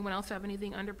 anyone else have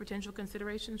anything under potential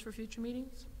considerations for future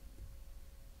meetings?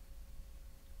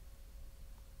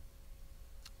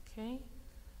 Okay,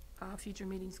 future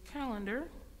meetings calendar.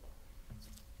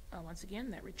 Once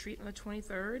again, that retreat on the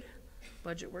 23rd,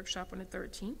 budget workshop on the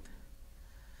 13th.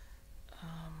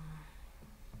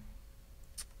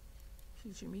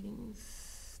 Future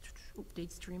meetings,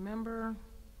 dates to remember.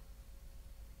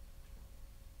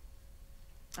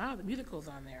 The musical's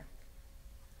on there.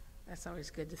 That's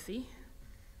always good to see.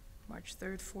 March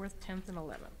 3rd, 4th, 10th, and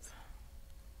 11th.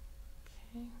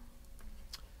 Okay.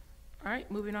 All right,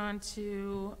 moving on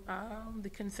to the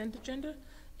consent agenda.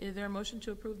 Is there a motion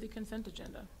to approve the consent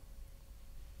agenda?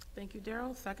 Thank you,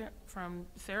 Daryl. Second from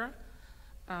Sarah.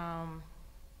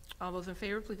 All those in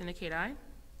favor, please indicate aye.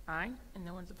 Aye, and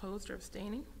no one's opposed or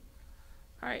abstaining.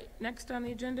 All right, next on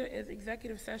the agenda is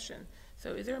executive session.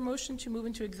 So is there a motion to move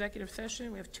into executive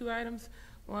session? We have two items.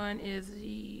 One is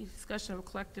the discussion of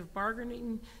collective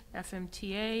bargaining,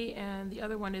 FMTA, and the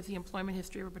other one is the employment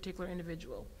history of a particular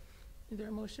individual. Is there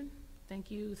a motion? Thank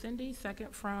you, Cindy.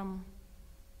 Second from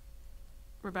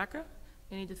Rebecca.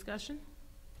 Any discussion?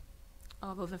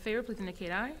 All those in favor, please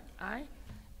indicate aye. Aye.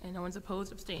 And no one's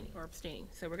opposed, abstaining.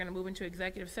 So we're going to move into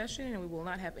executive session, and we will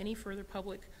not have any further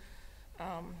public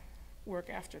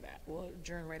work after that. We'll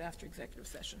adjourn right after executive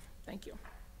session. Thank you.